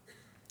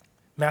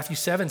 Matthew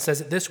 7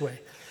 says it this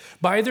way,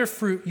 by their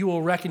fruit you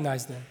will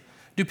recognize them.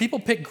 Do people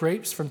pick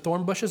grapes from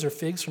thorn bushes or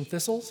figs from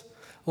thistles?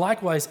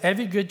 Likewise,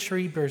 every good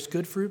tree bears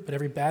good fruit, but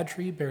every bad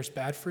tree bears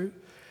bad fruit.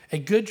 A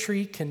good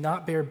tree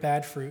cannot bear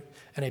bad fruit,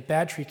 and a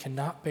bad tree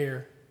cannot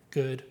bear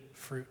good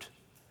fruit.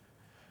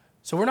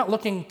 So we're not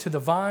looking to the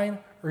vine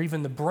or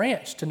even the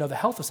branch to know the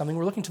health of something.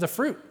 We're looking to the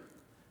fruit.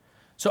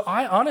 So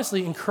I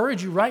honestly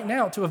encourage you right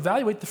now to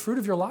evaluate the fruit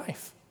of your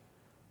life.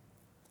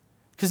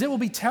 Because it will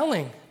be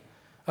telling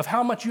of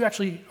how much you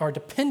actually are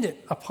dependent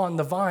upon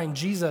the vine,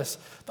 Jesus,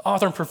 the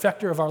author and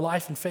perfecter of our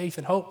life and faith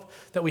and hope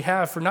that we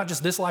have for not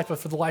just this life, but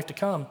for the life to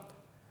come.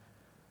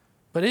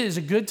 But it is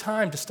a good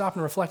time to stop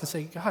and reflect and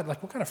say, God,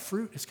 like, what kind of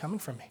fruit is coming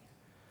from me?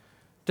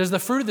 Does the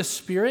fruit of the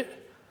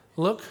Spirit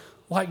look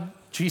like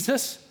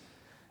Jesus?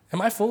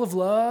 Am I full of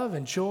love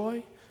and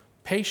joy,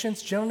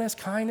 patience, gentleness,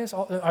 kindness?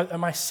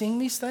 Am I seeing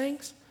these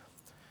things?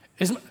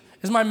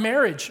 Is my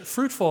marriage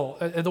fruitful?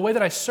 The way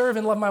that I serve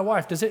and love my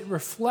wife, does it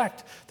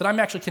reflect that I'm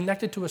actually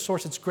connected to a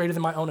source that's greater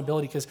than my own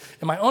ability? Because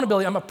in my own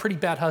ability, I'm a pretty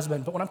bad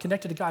husband, but when I'm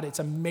connected to God, it's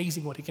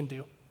amazing what he can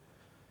do.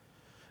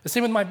 The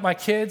same with my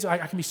kids. I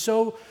can be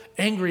so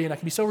angry and I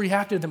can be so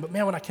reactive to them, but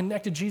man, when I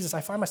connect to Jesus,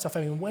 I find myself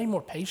having way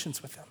more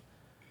patience with them.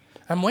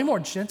 I'm way more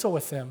gentle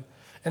with them,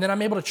 and then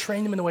I'm able to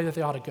train them in the way that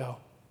they ought to go.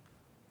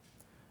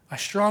 I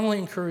strongly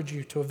encourage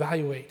you to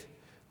evaluate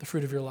the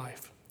fruit of your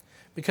life.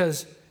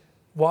 Because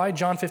why?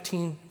 John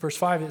 15, verse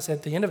 5,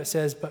 at the end of it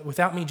says, but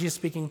without me, Jesus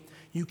speaking,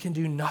 you can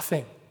do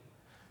nothing.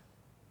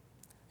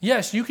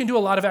 Yes, you can do a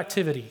lot of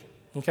activity,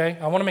 okay?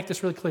 I want to make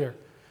this really clear.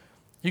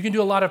 You can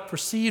do a lot of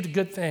perceived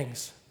good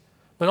things,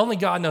 but only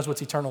God knows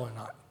what's eternal or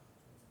not,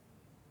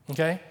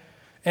 okay?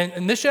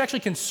 And this should actually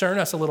concern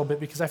us a little bit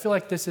because I feel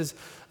like this is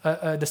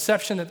a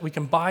deception that we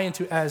can buy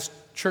into as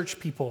church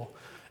people,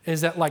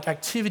 is that like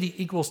activity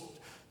equals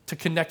to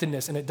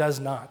connectedness, and it does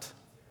not.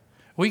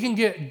 We can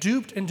get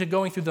duped into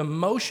going through the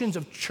motions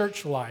of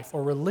church life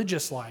or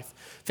religious life,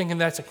 thinking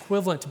that's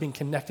equivalent to being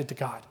connected to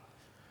God.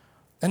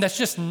 And that's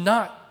just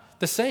not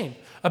the same.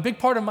 A big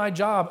part of my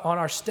job on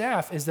our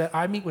staff is that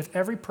I meet with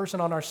every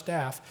person on our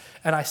staff,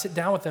 and I sit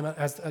down with them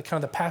as kind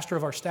of the pastor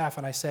of our staff,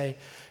 and I say,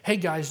 hey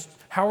guys,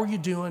 how are you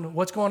doing?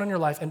 What's going on in your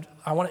life? And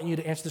I want you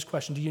to answer this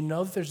question. Do you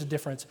know that there's a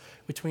difference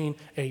between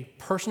a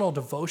personal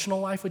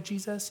devotional life with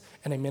Jesus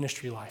and a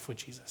ministry life with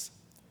Jesus?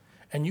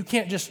 And you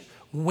can't just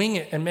wing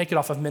it and make it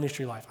off of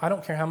ministry life. I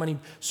don't care how many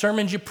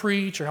sermons you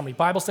preach or how many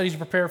Bible studies you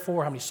prepare for,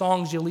 or how many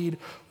songs you lead,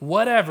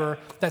 whatever.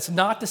 That's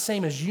not the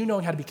same as you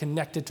knowing how to be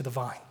connected to the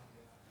vine.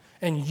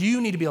 And you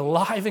need to be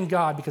alive in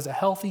God, because a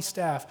healthy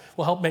staff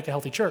will help make a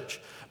healthy church.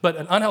 But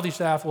an unhealthy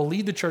staff will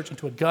lead the church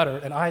into a gutter,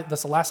 and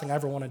that's the last thing I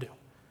ever want to do.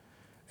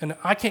 And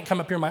I can't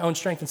come up here in my own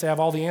strength and say I have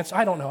all the answers.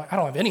 I don't know. I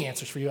don't have any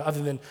answers for you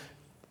other than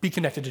be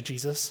connected to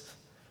Jesus.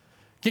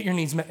 Get your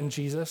needs met in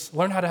Jesus.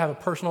 Learn how to have a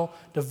personal,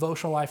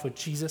 devotional life with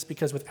Jesus,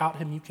 because without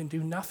him, you can do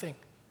nothing.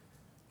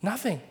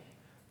 Nothing.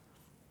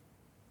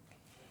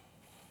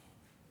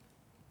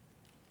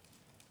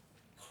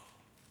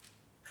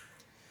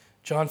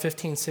 John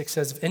 15:6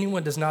 says, if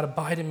anyone does not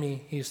abide in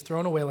me, he is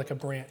thrown away like a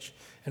branch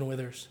and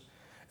withers.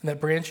 And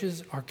that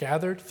branches are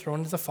gathered, thrown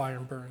into the fire,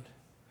 and burned.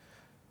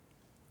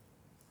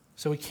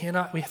 So we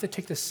have to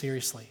take this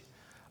seriously.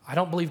 I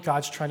don't believe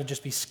God's trying to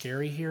just be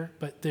scary here,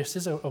 but this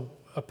is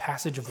a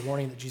passage of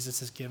warning that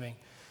Jesus is giving,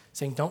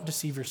 saying don't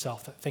deceive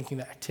yourself thinking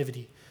that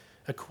activity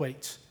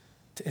equates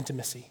to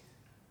intimacy.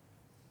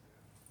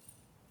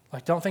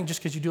 Like, don't think just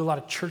because you do a lot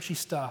of churchy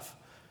stuff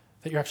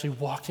that you're actually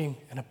walking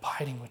and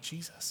abiding with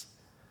Jesus.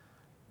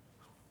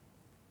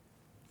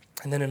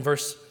 And then in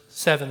verse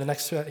 7, the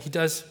next, he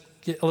does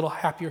get a little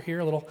happier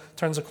here,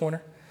 turns a corner.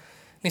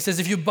 And he says,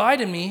 if you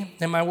abide in me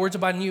and my words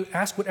abide in you,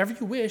 ask whatever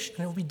you wish and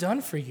it will be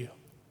done for you.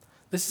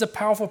 This is a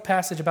powerful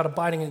passage about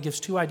abiding, and it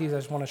gives two ideas I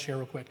just want to share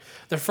real quick.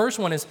 The first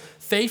one is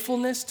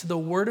faithfulness to the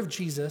word of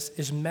Jesus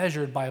is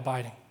measured by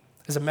abiding,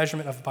 is a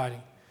measurement of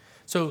abiding.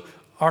 So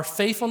our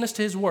faithfulness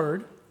to his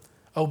word,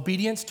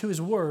 obedience to his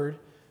word,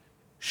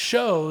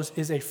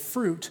 is a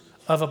fruit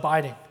of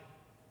abiding.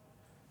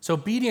 So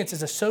obedience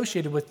is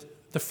associated with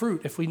the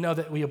fruit if we know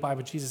that we abide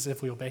with Jesus,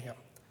 if we obey him.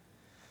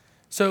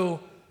 So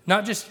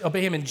not just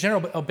obey him in general,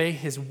 but obey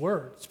his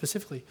word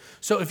specifically.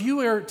 So if you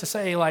were to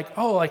say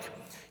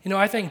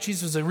I think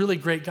Jesus was a really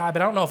great guy,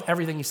 but I don't know if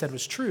everything he said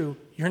was true,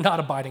 you're not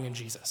abiding in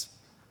Jesus.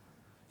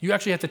 You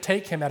actually have to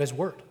take him at his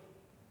word.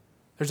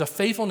 There's a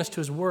faithfulness to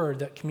his word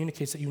that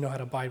communicates that you know how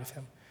to abide with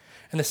him.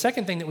 And the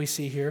second thing that we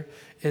see here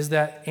is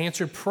that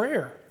answered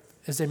prayer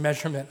is a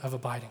measurement of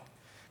abiding.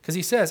 Because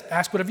he says,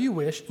 ask whatever you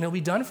wish, and it'll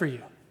be done for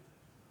you.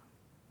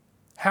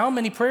 How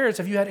many prayers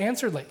have you had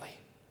answered lately?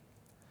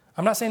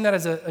 I'm not saying that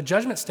as a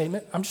judgment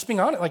statement. I'm just being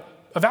honest.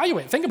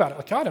 Evaluate. Think about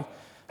it. God,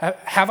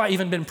 have I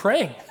even been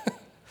praying?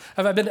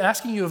 Have I been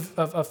asking you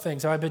of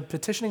things? Have I been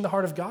petitioning the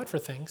heart of God for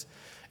things?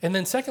 And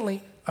then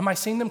secondly, am I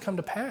seeing them come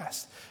to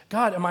pass?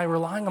 God, am I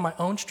relying on my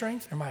own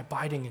strength, or am I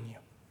abiding in you?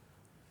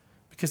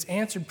 Because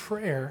answered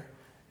prayer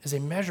is a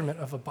measurement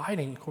of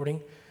abiding,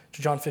 according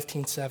to John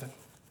 15:7.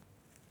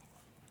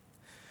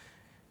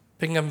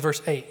 Picking up in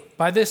verse 8.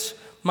 By this,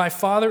 my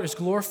Father is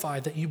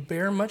glorified, that you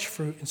bear much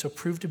fruit, and so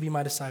prove to be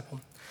my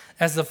disciple.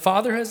 As the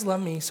Father has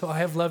loved me, so I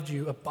have loved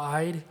you.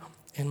 Abide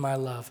in my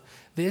love.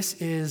 This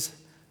is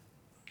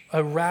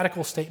a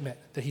radical statement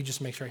that he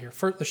just makes right here.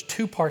 First, there's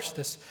two parts to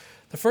this.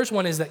 The first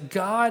one is that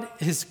God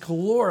is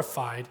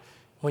glorified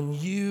when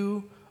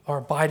you are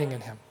abiding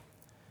in him.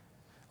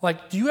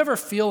 Do you ever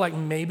feel like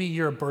maybe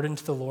you're a burden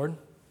to the Lord?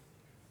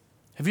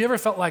 Have you ever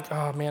felt like,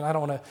 oh man, I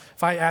don't want to,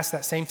 if I ask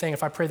that same thing,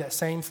 if I pray that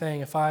same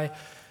thing, if I,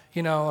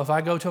 if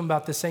I go to him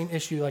about the same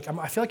issue,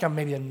 I feel like I'm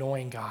maybe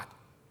annoying God.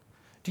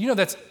 Do you know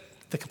that's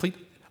the complete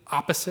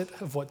opposite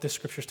of what this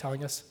scripture is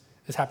telling us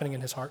is happening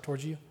in his heart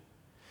towards you?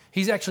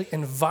 He's actually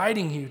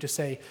inviting you to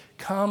say,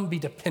 come be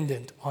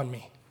dependent on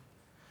me.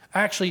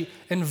 I actually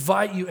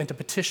invite you into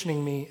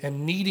petitioning me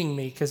and needing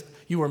me because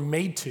you were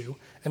made to,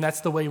 and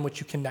that's the way in which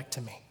you connect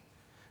to me.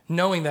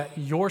 Knowing that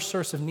your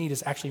source of need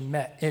is actually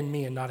met in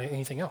me and not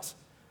anything else.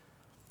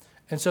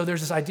 And so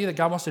there's this idea that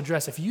God wants to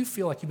address. If you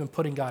feel like you've been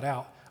putting God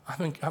out,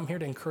 I'm here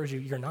to encourage you,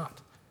 you're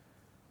not.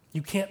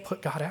 You can't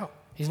put God out.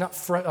 He's not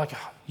like,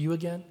 you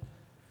again?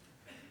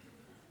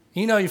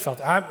 You felt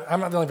it. I'm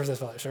not the only person that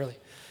felt it, surely.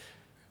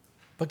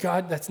 But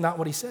God, that's not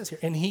what he says here.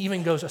 And he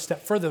even goes a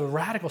step further, the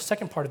radical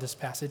second part of this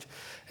passage,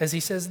 as he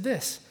says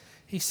this.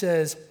 He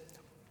says,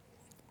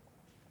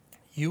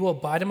 you will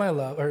abide in my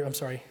love,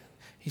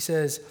 he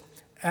says,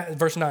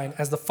 verse 9,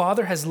 as the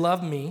Father has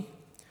loved me,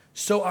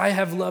 so I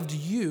have loved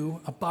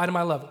you, abide in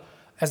my love.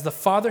 As the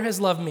Father has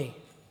loved me,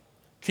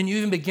 can you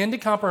even begin to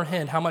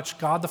comprehend how much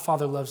God the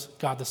Father loves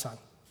God the Son?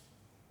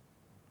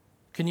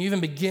 Can you even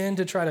begin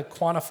to try to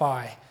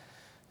quantify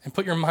and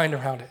put your mind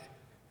around it?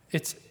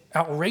 It's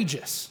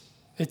outrageous.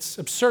 It's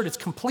absurd. It's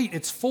complete.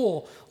 It's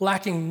full,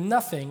 lacking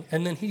nothing.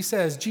 And then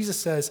Jesus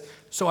says,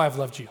 so I've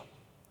loved you.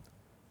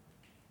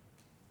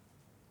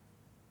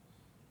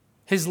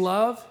 His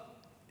love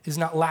is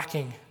not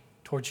lacking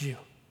towards you.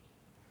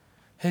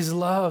 His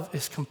love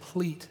is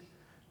complete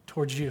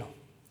towards you.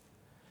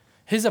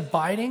 His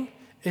abiding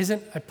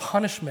isn't a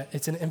punishment.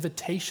 It's an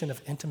invitation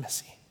of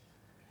intimacy.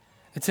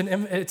 It's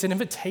an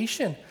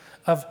invitation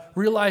of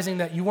realizing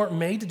that you weren't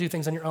made to do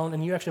things on your own,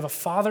 and you actually have a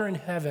Father in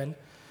heaven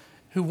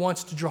who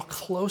wants to draw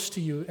close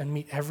to you and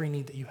meet every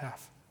need that you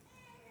have.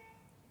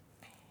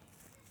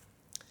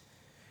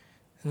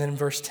 And then in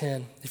verse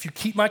 10, if you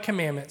keep my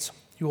commandments,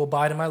 you will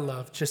abide in my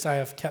love, just as I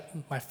have kept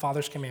my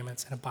Father's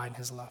commandments and abide in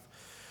his love.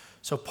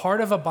 So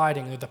part of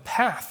abiding, or the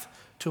path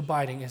to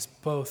abiding, is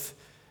both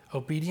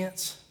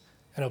obedience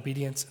and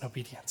obedience and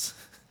obedience.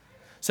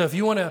 So if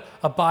you want to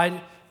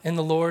abide in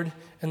the Lord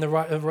in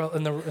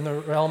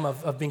the realm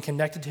of being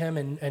connected to him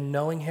and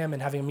knowing him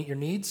and having him meet your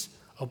needs,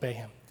 obey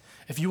him.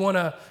 If you want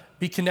to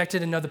be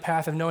connected and know the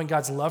path of knowing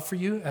God's love for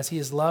you, as he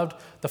has loved,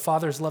 the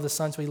Father has loved the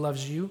Son, so he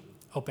loves you,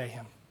 obey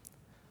him.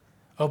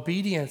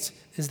 Obedience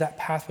is that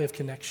pathway of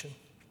connection.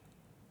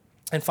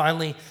 And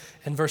finally,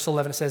 in verse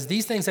 11, it says,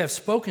 these things I have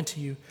spoken to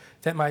you,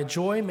 that my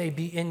joy may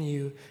be in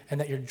you and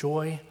that your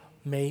joy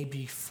may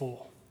be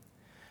full.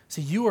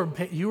 See, you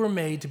were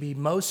made to be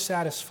most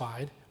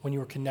satisfied when you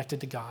were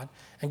connected to God,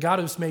 and God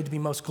was made to be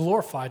most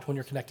glorified when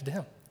you're connected to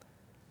him.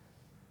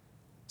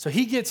 So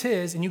he gets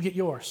his and you get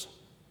yours.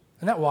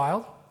 Isn't that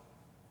wild?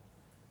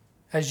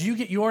 As you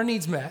get your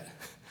needs met,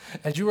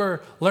 as you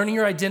are learning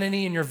your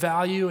identity and your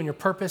value and your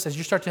purpose, as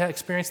you start to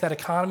experience that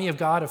economy of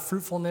God, of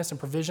fruitfulness and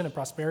provision and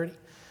prosperity,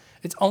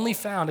 it's only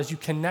found as you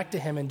connect to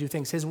him and do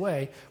things his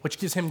way, which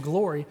gives him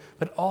glory,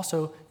 but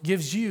also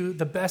gives you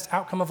the best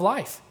outcome of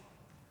life.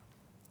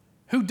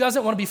 Who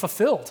doesn't want to be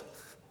fulfilled?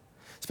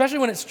 Especially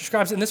when it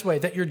describes it in this way,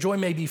 that your joy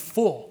may be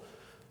full.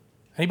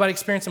 Anybody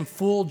experienced some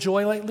full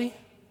joy lately?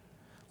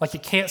 Like you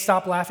can't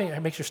stop laughing, it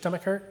makes your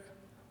stomach hurt?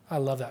 I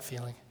love that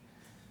feeling,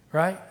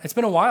 right? It's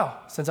been a while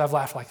since I've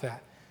laughed like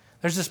that.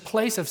 There's this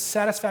place of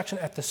satisfaction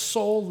at the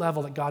soul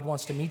level that God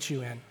wants to meet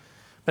you in,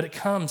 but it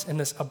comes in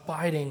this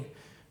abiding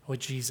with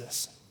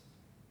Jesus.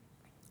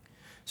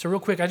 So real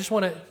quick, I just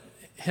want to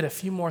hit a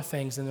few more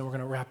things and then we're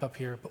going to wrap up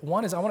here. But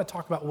one is I want to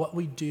talk about what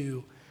we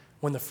do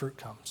when the fruit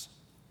comes.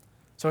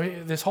 So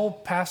this whole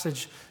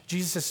passage,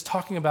 Jesus is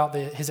talking about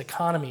his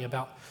economy,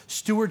 about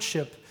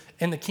stewardship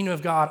in the kingdom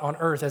of God on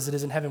earth as it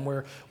is in heaven,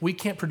 where we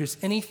can't produce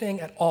anything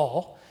at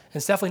all, and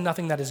it's definitely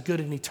nothing that is good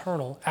and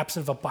eternal,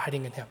 absent of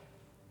abiding in him.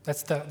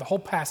 That's the whole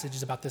passage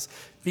is about this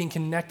being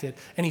connected.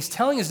 And he's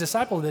telling his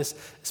disciple this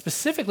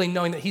specifically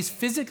knowing that he's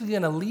physically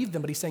going to leave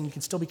them, but he's saying you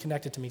can still be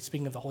connected to me,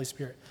 speaking of the Holy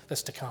Spirit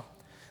that's to come.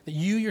 That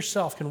you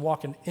yourself can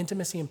walk in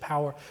intimacy and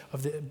power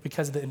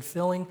because of the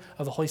infilling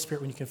of the Holy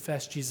Spirit when you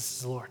confess Jesus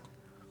as Lord.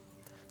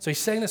 So he's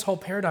setting this whole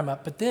paradigm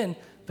up, but then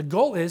the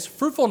goal is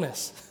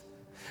fruitfulness.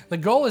 The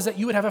goal is that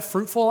you would have a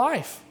fruitful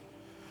life.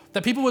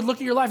 That people would look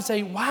at your life and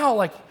say, wow,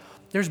 like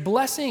there's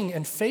blessing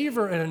and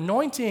favor and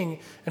anointing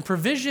and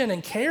provision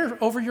and care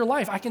over your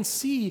life. I can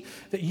see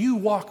that you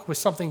walk with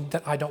something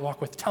that I don't walk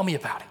with. Tell me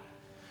about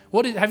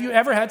it. Have you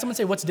ever had someone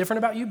say, what's different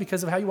about you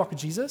because of how you walk with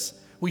Jesus?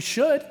 We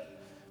should,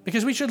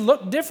 because we should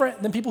look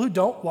different than people who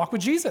don't walk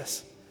with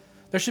Jesus.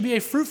 There should be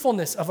a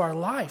fruitfulness of our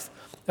life,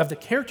 of the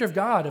character of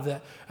God, of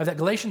that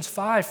Galatians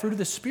 5, fruit of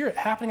the Spirit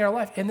happening in our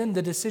life, and then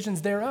the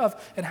decisions thereof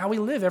and how we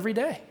live every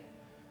day.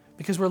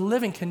 Because we're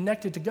living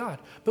connected to God.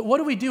 But what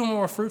do we do when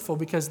we're fruitful?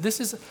 Because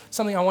this is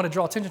something I want to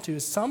draw attention to,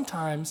 is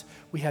sometimes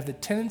we have the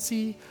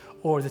tendency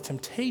or the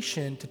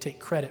temptation to take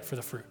credit for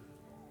the fruit.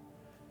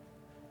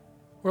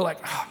 We're like,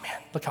 oh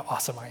man, look how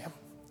awesome I am.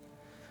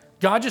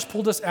 God just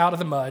pulled us out of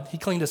the mud. He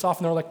cleaned us off,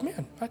 and they're like,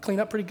 man, I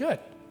cleaned up pretty good.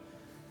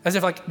 As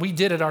if like we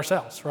did it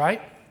ourselves,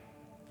 right?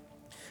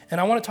 And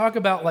I want to talk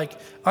about like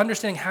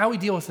understanding how we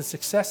deal with the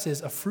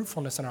successes of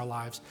fruitfulness in our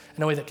lives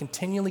in a way that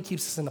continually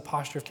keeps us in the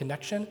posture of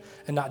connection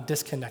and not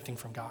disconnecting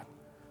from God.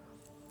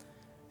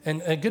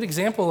 And a good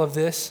example of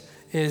this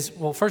is,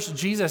 well, first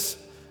Jesus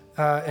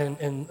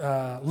in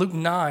Luke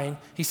 9,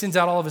 he sends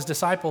out all of his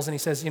disciples and he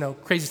says,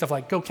 crazy stuff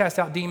like go cast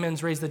out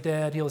demons, raise the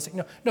dead, heal the sick.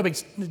 No big,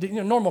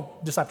 normal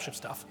discipleship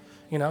stuff,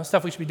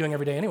 stuff we should be doing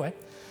every day anyway.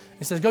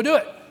 He says, go do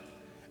it.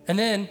 And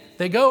then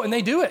they go and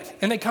they do it.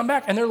 And they come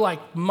back and they're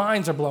like,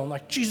 minds are blown.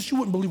 Like, Jesus, you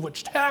wouldn't believe what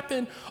just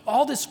happened.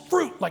 All this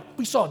fruit, like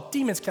we saw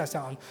demons cast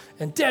out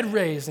and dead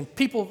raised and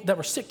people that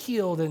were sick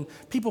healed and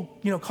people,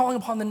 calling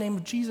upon the name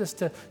of Jesus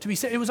to be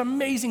saved. It was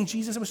amazing,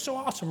 Jesus. It was so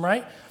awesome,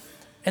 right?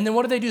 And then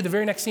what do they do the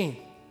very next scene?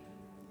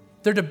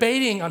 They're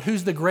debating on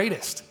who's the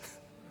greatest.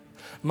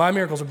 My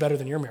miracles are better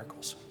than your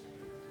miracles.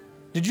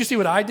 Did you see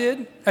what I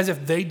did? As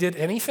if they did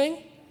anything,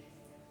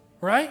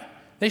 right?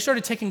 They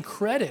started taking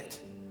credit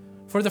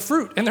for the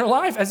fruit in their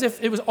life as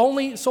if it was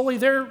solely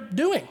their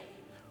doing.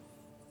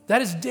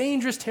 That is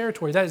dangerous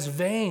territory. That is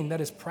vain.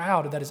 That is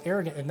proud. That is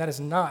arrogant. And that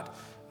is not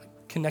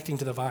connecting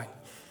to the vine.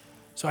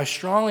 So I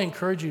strongly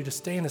encourage you to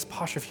stay in this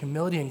posture of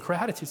humility and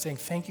gratitude, saying,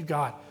 thank you,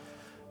 God.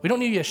 We don't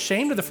need to be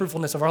ashamed of the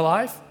fruitfulness of our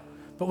life,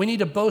 but we need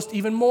to boast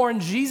even more in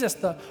Jesus,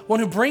 the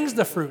one who brings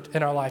the fruit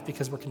in our life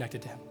because we're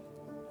connected to him,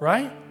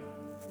 right?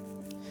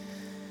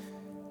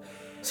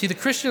 See, the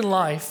Christian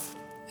life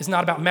is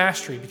not about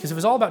mastery, because if it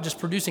was all about just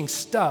producing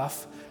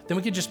stuff, then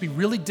we could just be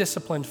really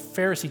disciplined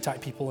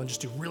Pharisee-type people and just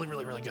do really,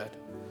 really, really good.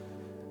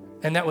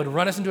 And that would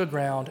run us into a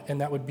ground,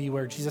 and that would be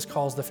where Jesus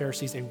calls the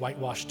Pharisees a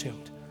whitewashed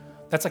tomb.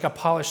 That's like a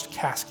polished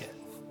casket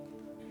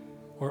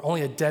where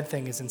only a dead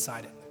thing is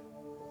inside it.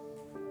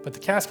 But the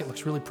casket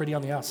looks really pretty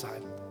on the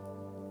outside,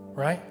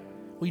 right?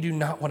 We do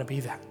not want to be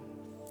that.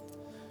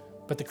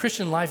 But the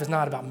Christian life is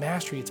not about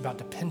mastery, it's about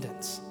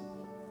dependence.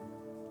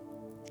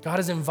 God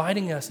is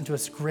inviting us into a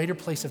greater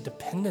place of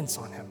dependence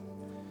on him,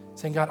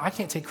 saying, God, I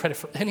can't take credit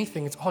for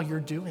anything. It's all you're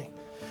doing.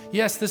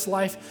 Yes, this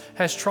life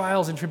has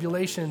trials and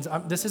tribulations.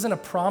 This isn't a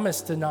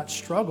promise to not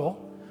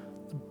struggle.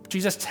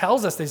 Jesus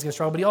tells us that he's going to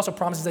struggle, but he also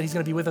promises that he's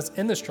going to be with us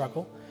in the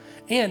struggle.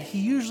 And he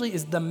usually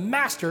is the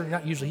master,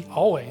 not usually,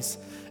 always,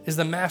 is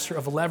the master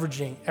of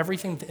leveraging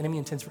everything that the enemy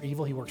intends for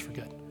evil, he works for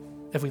good,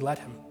 if we let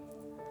him.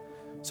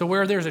 So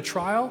where there's a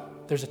trial,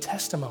 there's a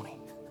testimony,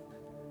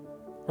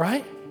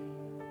 right?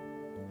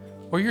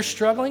 Where you're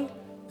struggling,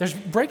 there's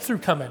breakthrough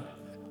coming.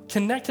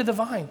 Connect to the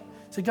vine.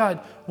 Say, God,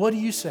 what do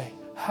you say?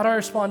 How do I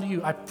respond to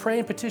you? I pray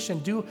and petition.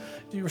 Do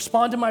you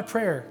respond to my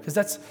prayer? Because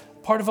that's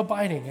part of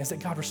abiding, is that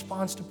God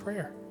responds to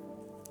prayer.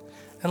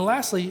 And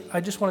lastly,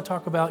 I just want to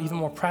talk about even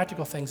more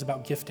practical things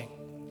about gifting.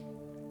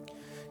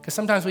 Because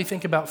sometimes we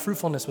think about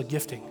fruitfulness with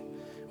gifting.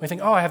 We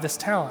think, I have this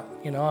talent.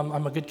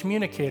 I'm a good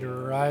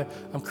communicator, or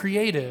I'm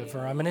creative,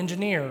 or I'm an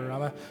engineer, or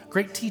I'm a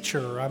great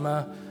teacher, or I'm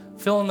a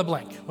fill in the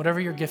blank, whatever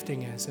your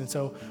gifting is. And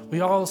so we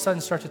all of a sudden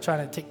start to try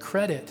to take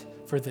credit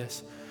for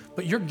this.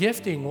 But your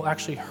gifting will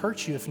actually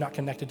hurt you if not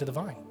connected to the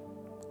vine.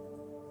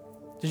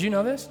 Did you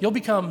know this? You'll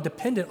become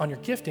dependent on your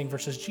gifting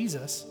versus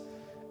Jesus,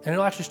 and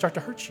it'll actually start to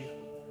hurt you.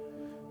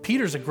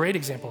 Peter's a great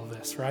example of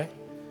this, right?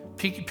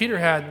 Peter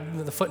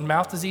had the foot and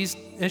mouth disease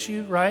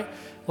issue, right?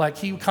 Like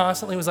he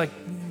constantly was like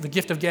the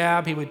gift of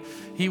gab.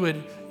 He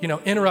would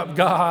interrupt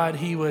God.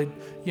 He would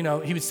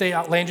say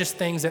outlandish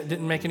things that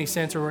didn't make any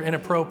sense or were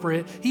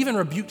inappropriate. He even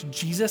rebuked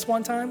Jesus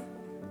one time.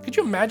 Could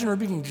you imagine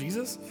rebuking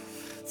Jesus?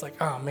 It's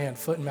like, oh man,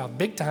 foot and mouth,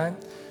 big time,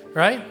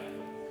 right?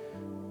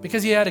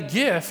 Because he had a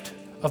gift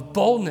of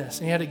boldness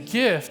and he had a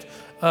gift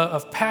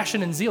of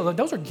passion and zeal.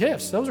 Those are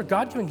gifts. Those are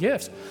God-given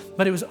gifts.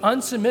 But it was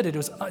unsubmitted. It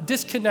was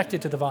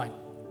disconnected to the vine.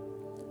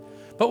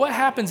 But what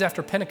happens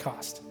after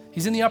Pentecost?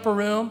 He's in the upper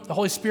room, the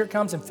Holy Spirit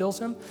comes and fills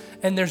him,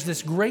 and there's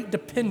this great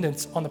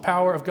dependence on the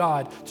power of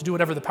God to do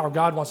whatever the power of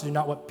God wants to do,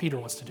 not what Peter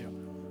wants to do.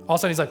 All of a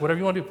sudden he's like, whatever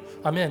you want to do,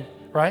 I'm in,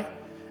 right?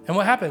 And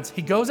what happens?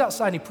 He goes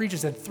outside and he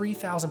preaches, and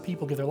 3,000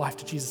 people give their life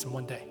to Jesus in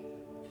one day.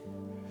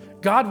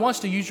 God wants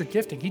to use your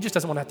gifting. He just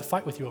doesn't want to have to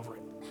fight with you over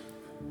it,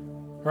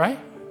 right?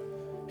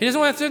 He doesn't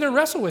want to sit there and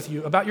wrestle with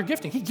you about your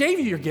gifting. He gave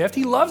you your gift.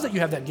 He loves that you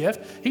have that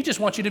gift. He just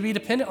wants you to be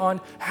dependent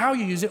on how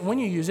you use it, when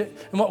you use it,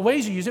 and what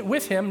ways you use it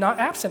with him, not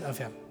absent of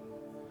him.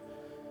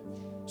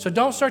 So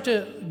don't start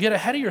to get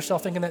ahead of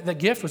yourself thinking that the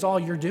gift was all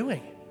you're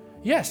doing.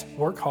 Yes,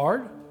 work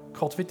hard,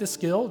 cultivate the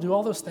skill, do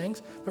all those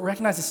things, but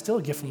recognize it's still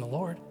a gift from the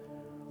Lord.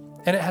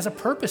 And it has a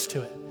purpose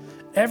to it.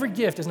 Every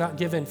gift is not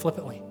given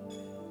flippantly.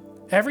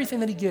 Everything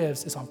that he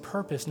gives is on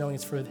purpose, knowing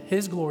it's for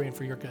his glory and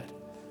for your good.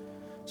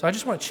 So I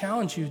just want to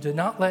challenge you to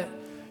not let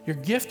your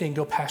gifting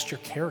go past your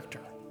character.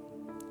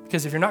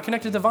 Because if you're not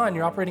connected to the vine,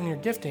 you're operating in your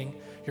gifting,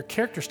 your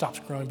character stops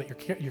growing, but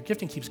your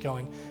gifting keeps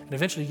going, and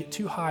eventually you get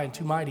too high and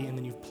too mighty, and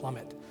then you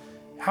plummet.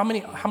 How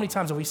many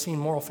times have we seen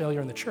moral failure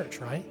in the church,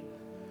 right?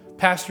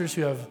 Pastors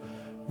who have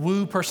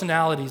woo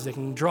personalities, they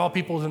can draw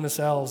people to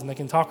themselves, and they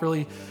can talk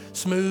really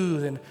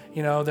smooth, and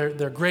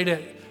they're great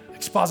at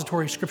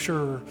expository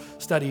scripture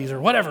studies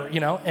or whatever,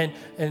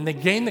 and they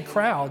gain the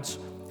crowds,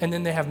 and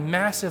then they have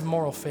massive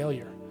moral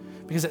failure.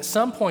 Because at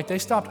some point, they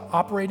stopped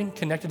operating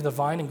connected to the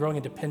vine and growing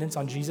in dependence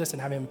on Jesus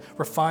and having him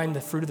refine the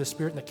fruit of the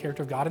Spirit and the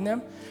character of God in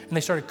them. And they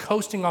started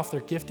coasting off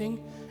their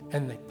gifting,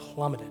 and they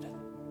plummeted.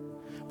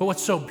 But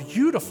what's so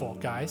beautiful,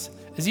 guys,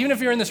 is even if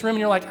you're in this room and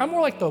you're like, I'm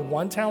more like the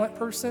 1 talent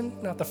person,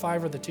 not the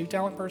 5 or the 2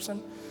 talent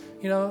person,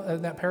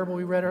 that parable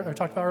we read or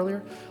talked about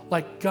earlier.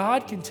 Like,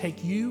 God can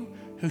take you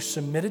who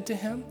submitted to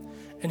him,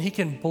 and he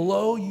can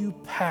blow you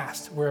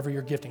past wherever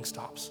your gifting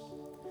stops.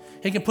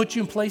 He can put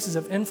you in places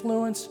of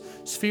influence,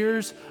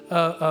 spheres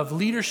of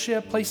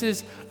leadership,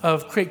 places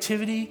of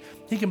creativity.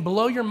 He can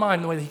blow your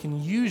mind in the way that he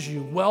can use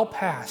you well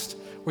past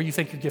where you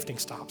think your gifting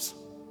stops.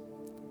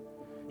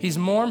 He's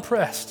more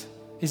impressed,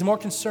 he's more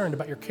concerned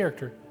about your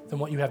character than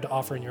what you have to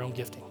offer in your own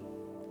gifting.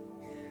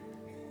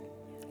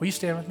 Will you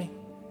stand with me?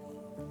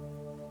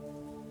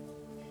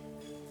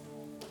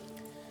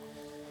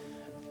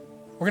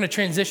 We're going to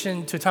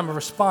transition to a time of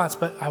response,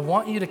 but I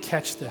want you to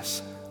catch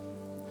this.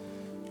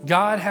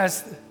 God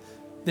has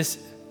this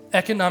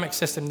economic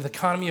system, the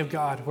economy of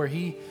God, where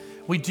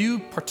we do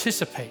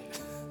participate.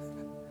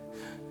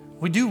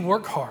 We do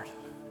work hard.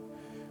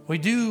 We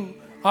do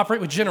operate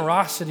with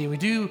generosity. We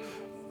do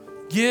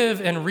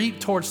give and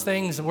reap towards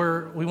things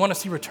where we want to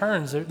see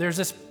returns.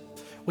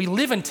 We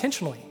live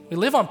intentionally. We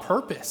live on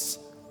purpose.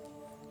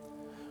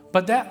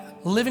 But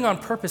that living on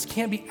purpose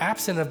can't be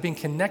absent of being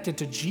connected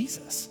to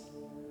Jesus.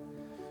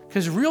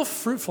 Because real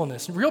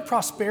fruitfulness, real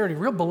prosperity,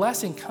 real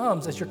blessing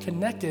comes as you're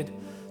connected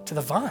to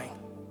the vine.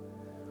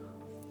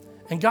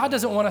 And God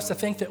doesn't want us to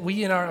think that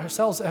we in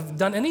ourselves have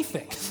done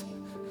anything.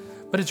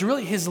 But it's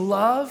really his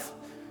love,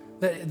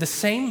 the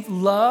same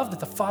love that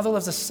the Father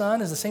loves the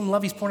Son is the same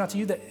love he's pouring out to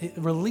you, that it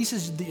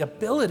releases the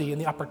ability and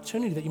the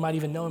opportunity that you might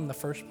even know him in the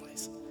first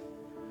place.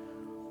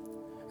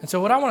 And so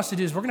what I want us to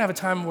do is we're going to have a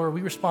time where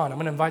we respond. I'm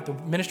going to invite the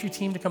ministry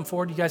team to come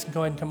forward. You guys can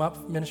go ahead and come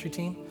up, ministry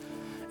team.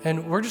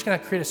 And we're just going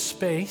to create a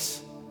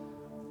space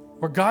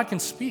where God can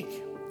speak.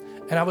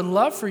 And I would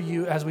love for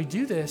you, as we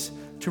do this,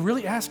 to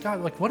really ask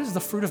God, like, what is the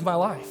fruit of my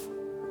life?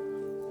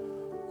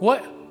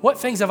 What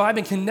things have I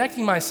been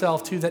connecting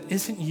myself to that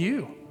isn't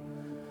you?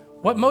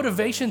 What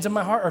motivations in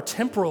my heart are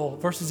temporal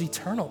versus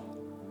eternal?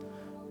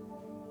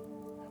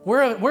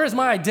 Where has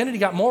my identity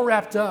got more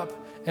wrapped up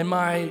in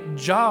my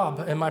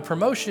job and my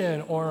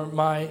promotion or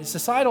my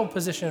societal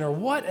position or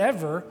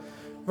whatever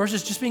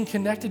versus just being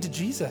connected to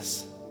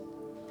Jesus?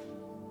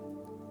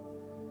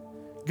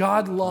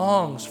 God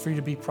longs for you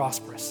to be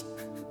prosperous.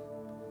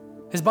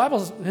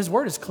 His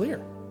word is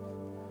clear.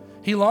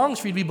 He longs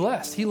for you to be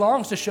blessed. He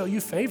longs to show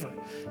you favor.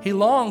 He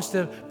longs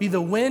to be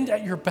the wind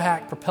at your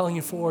back, propelling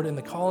you forward in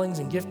the callings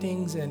and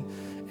giftings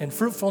and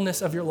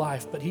fruitfulness of your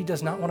life, but he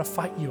does not want to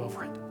fight you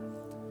over it.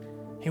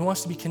 He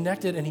wants to be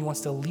connected and he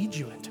wants to lead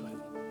you into it.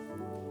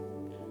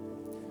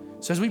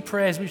 So as we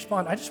pray, as we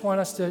respond, I just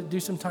want us to do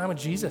some time with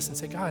Jesus and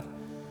say, God,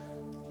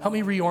 help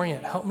me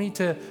reorient. Help me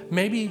to,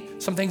 maybe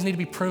some things need to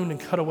be pruned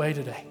and cut away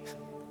today.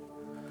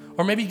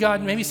 Or maybe,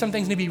 God, maybe some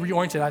things need to be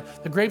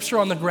reoriented. The grapes are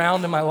on the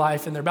ground in my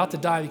life and they're about to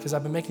die because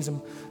I've been making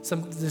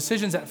some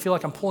decisions that feel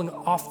like I'm pulling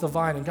off the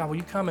vine. And God, will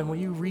you come and will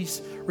you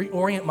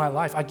reorient my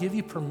life? I give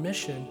you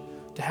permission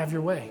to have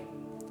your way.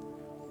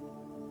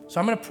 So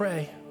I'm going to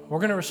pray. We're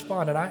going to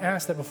respond. And I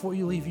ask that before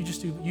you leave,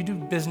 you do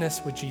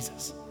business with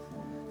Jesus.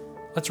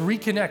 Let's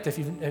reconnect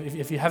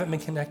if you haven't been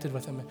connected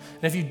with him.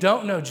 And if you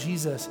don't know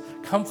Jesus,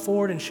 come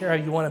forward and share how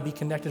you want to be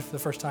connected for the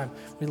first time.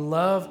 We'd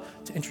love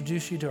to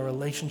introduce you to a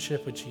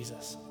relationship with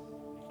Jesus.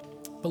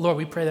 But Lord,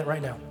 we pray that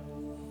right now,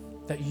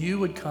 that you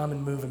would come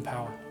and move in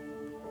power,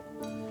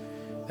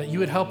 that you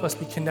would help us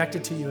be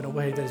connected to you in a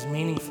way that is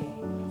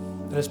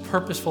meaningful, that is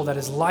purposeful, that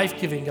is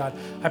life-giving, God.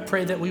 I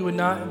pray that we would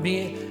not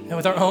be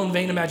with our own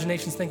vain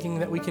imaginations thinking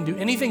that we can do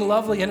anything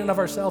lovely in and of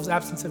ourselves,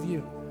 absence of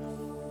you.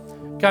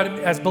 God,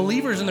 as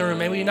believers in the room,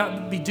 may we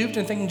not be duped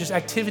in thinking just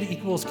activity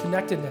equals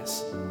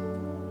connectedness.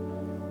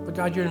 But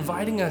God, you're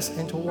inviting us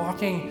into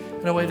walking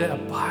in a way that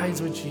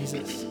abides with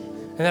Jesus.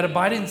 And that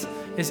abidance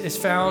is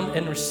found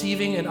in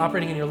receiving and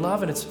operating in your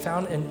love, and it's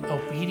found in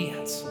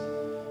obedience.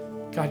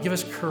 God, give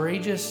us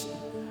courage.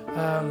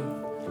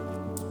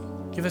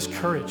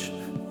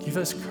 Give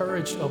us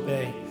courage to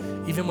obey,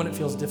 even when it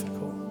feels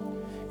difficult.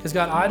 Because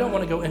God, I don't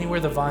want to go anywhere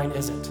the vine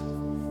isn't.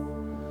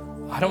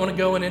 I don't want to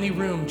go in any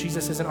room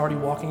Jesus isn't already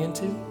walking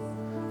into.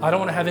 I don't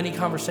want to have any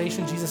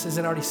conversation Jesus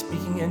isn't already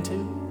speaking into.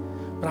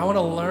 But I want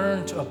to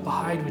learn to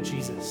abide with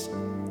Jesus.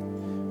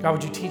 God,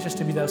 would you teach us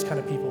to be those kind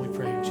of people, we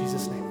pray in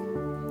Jesus' name.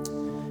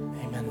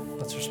 Amen.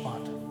 Let's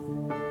respond.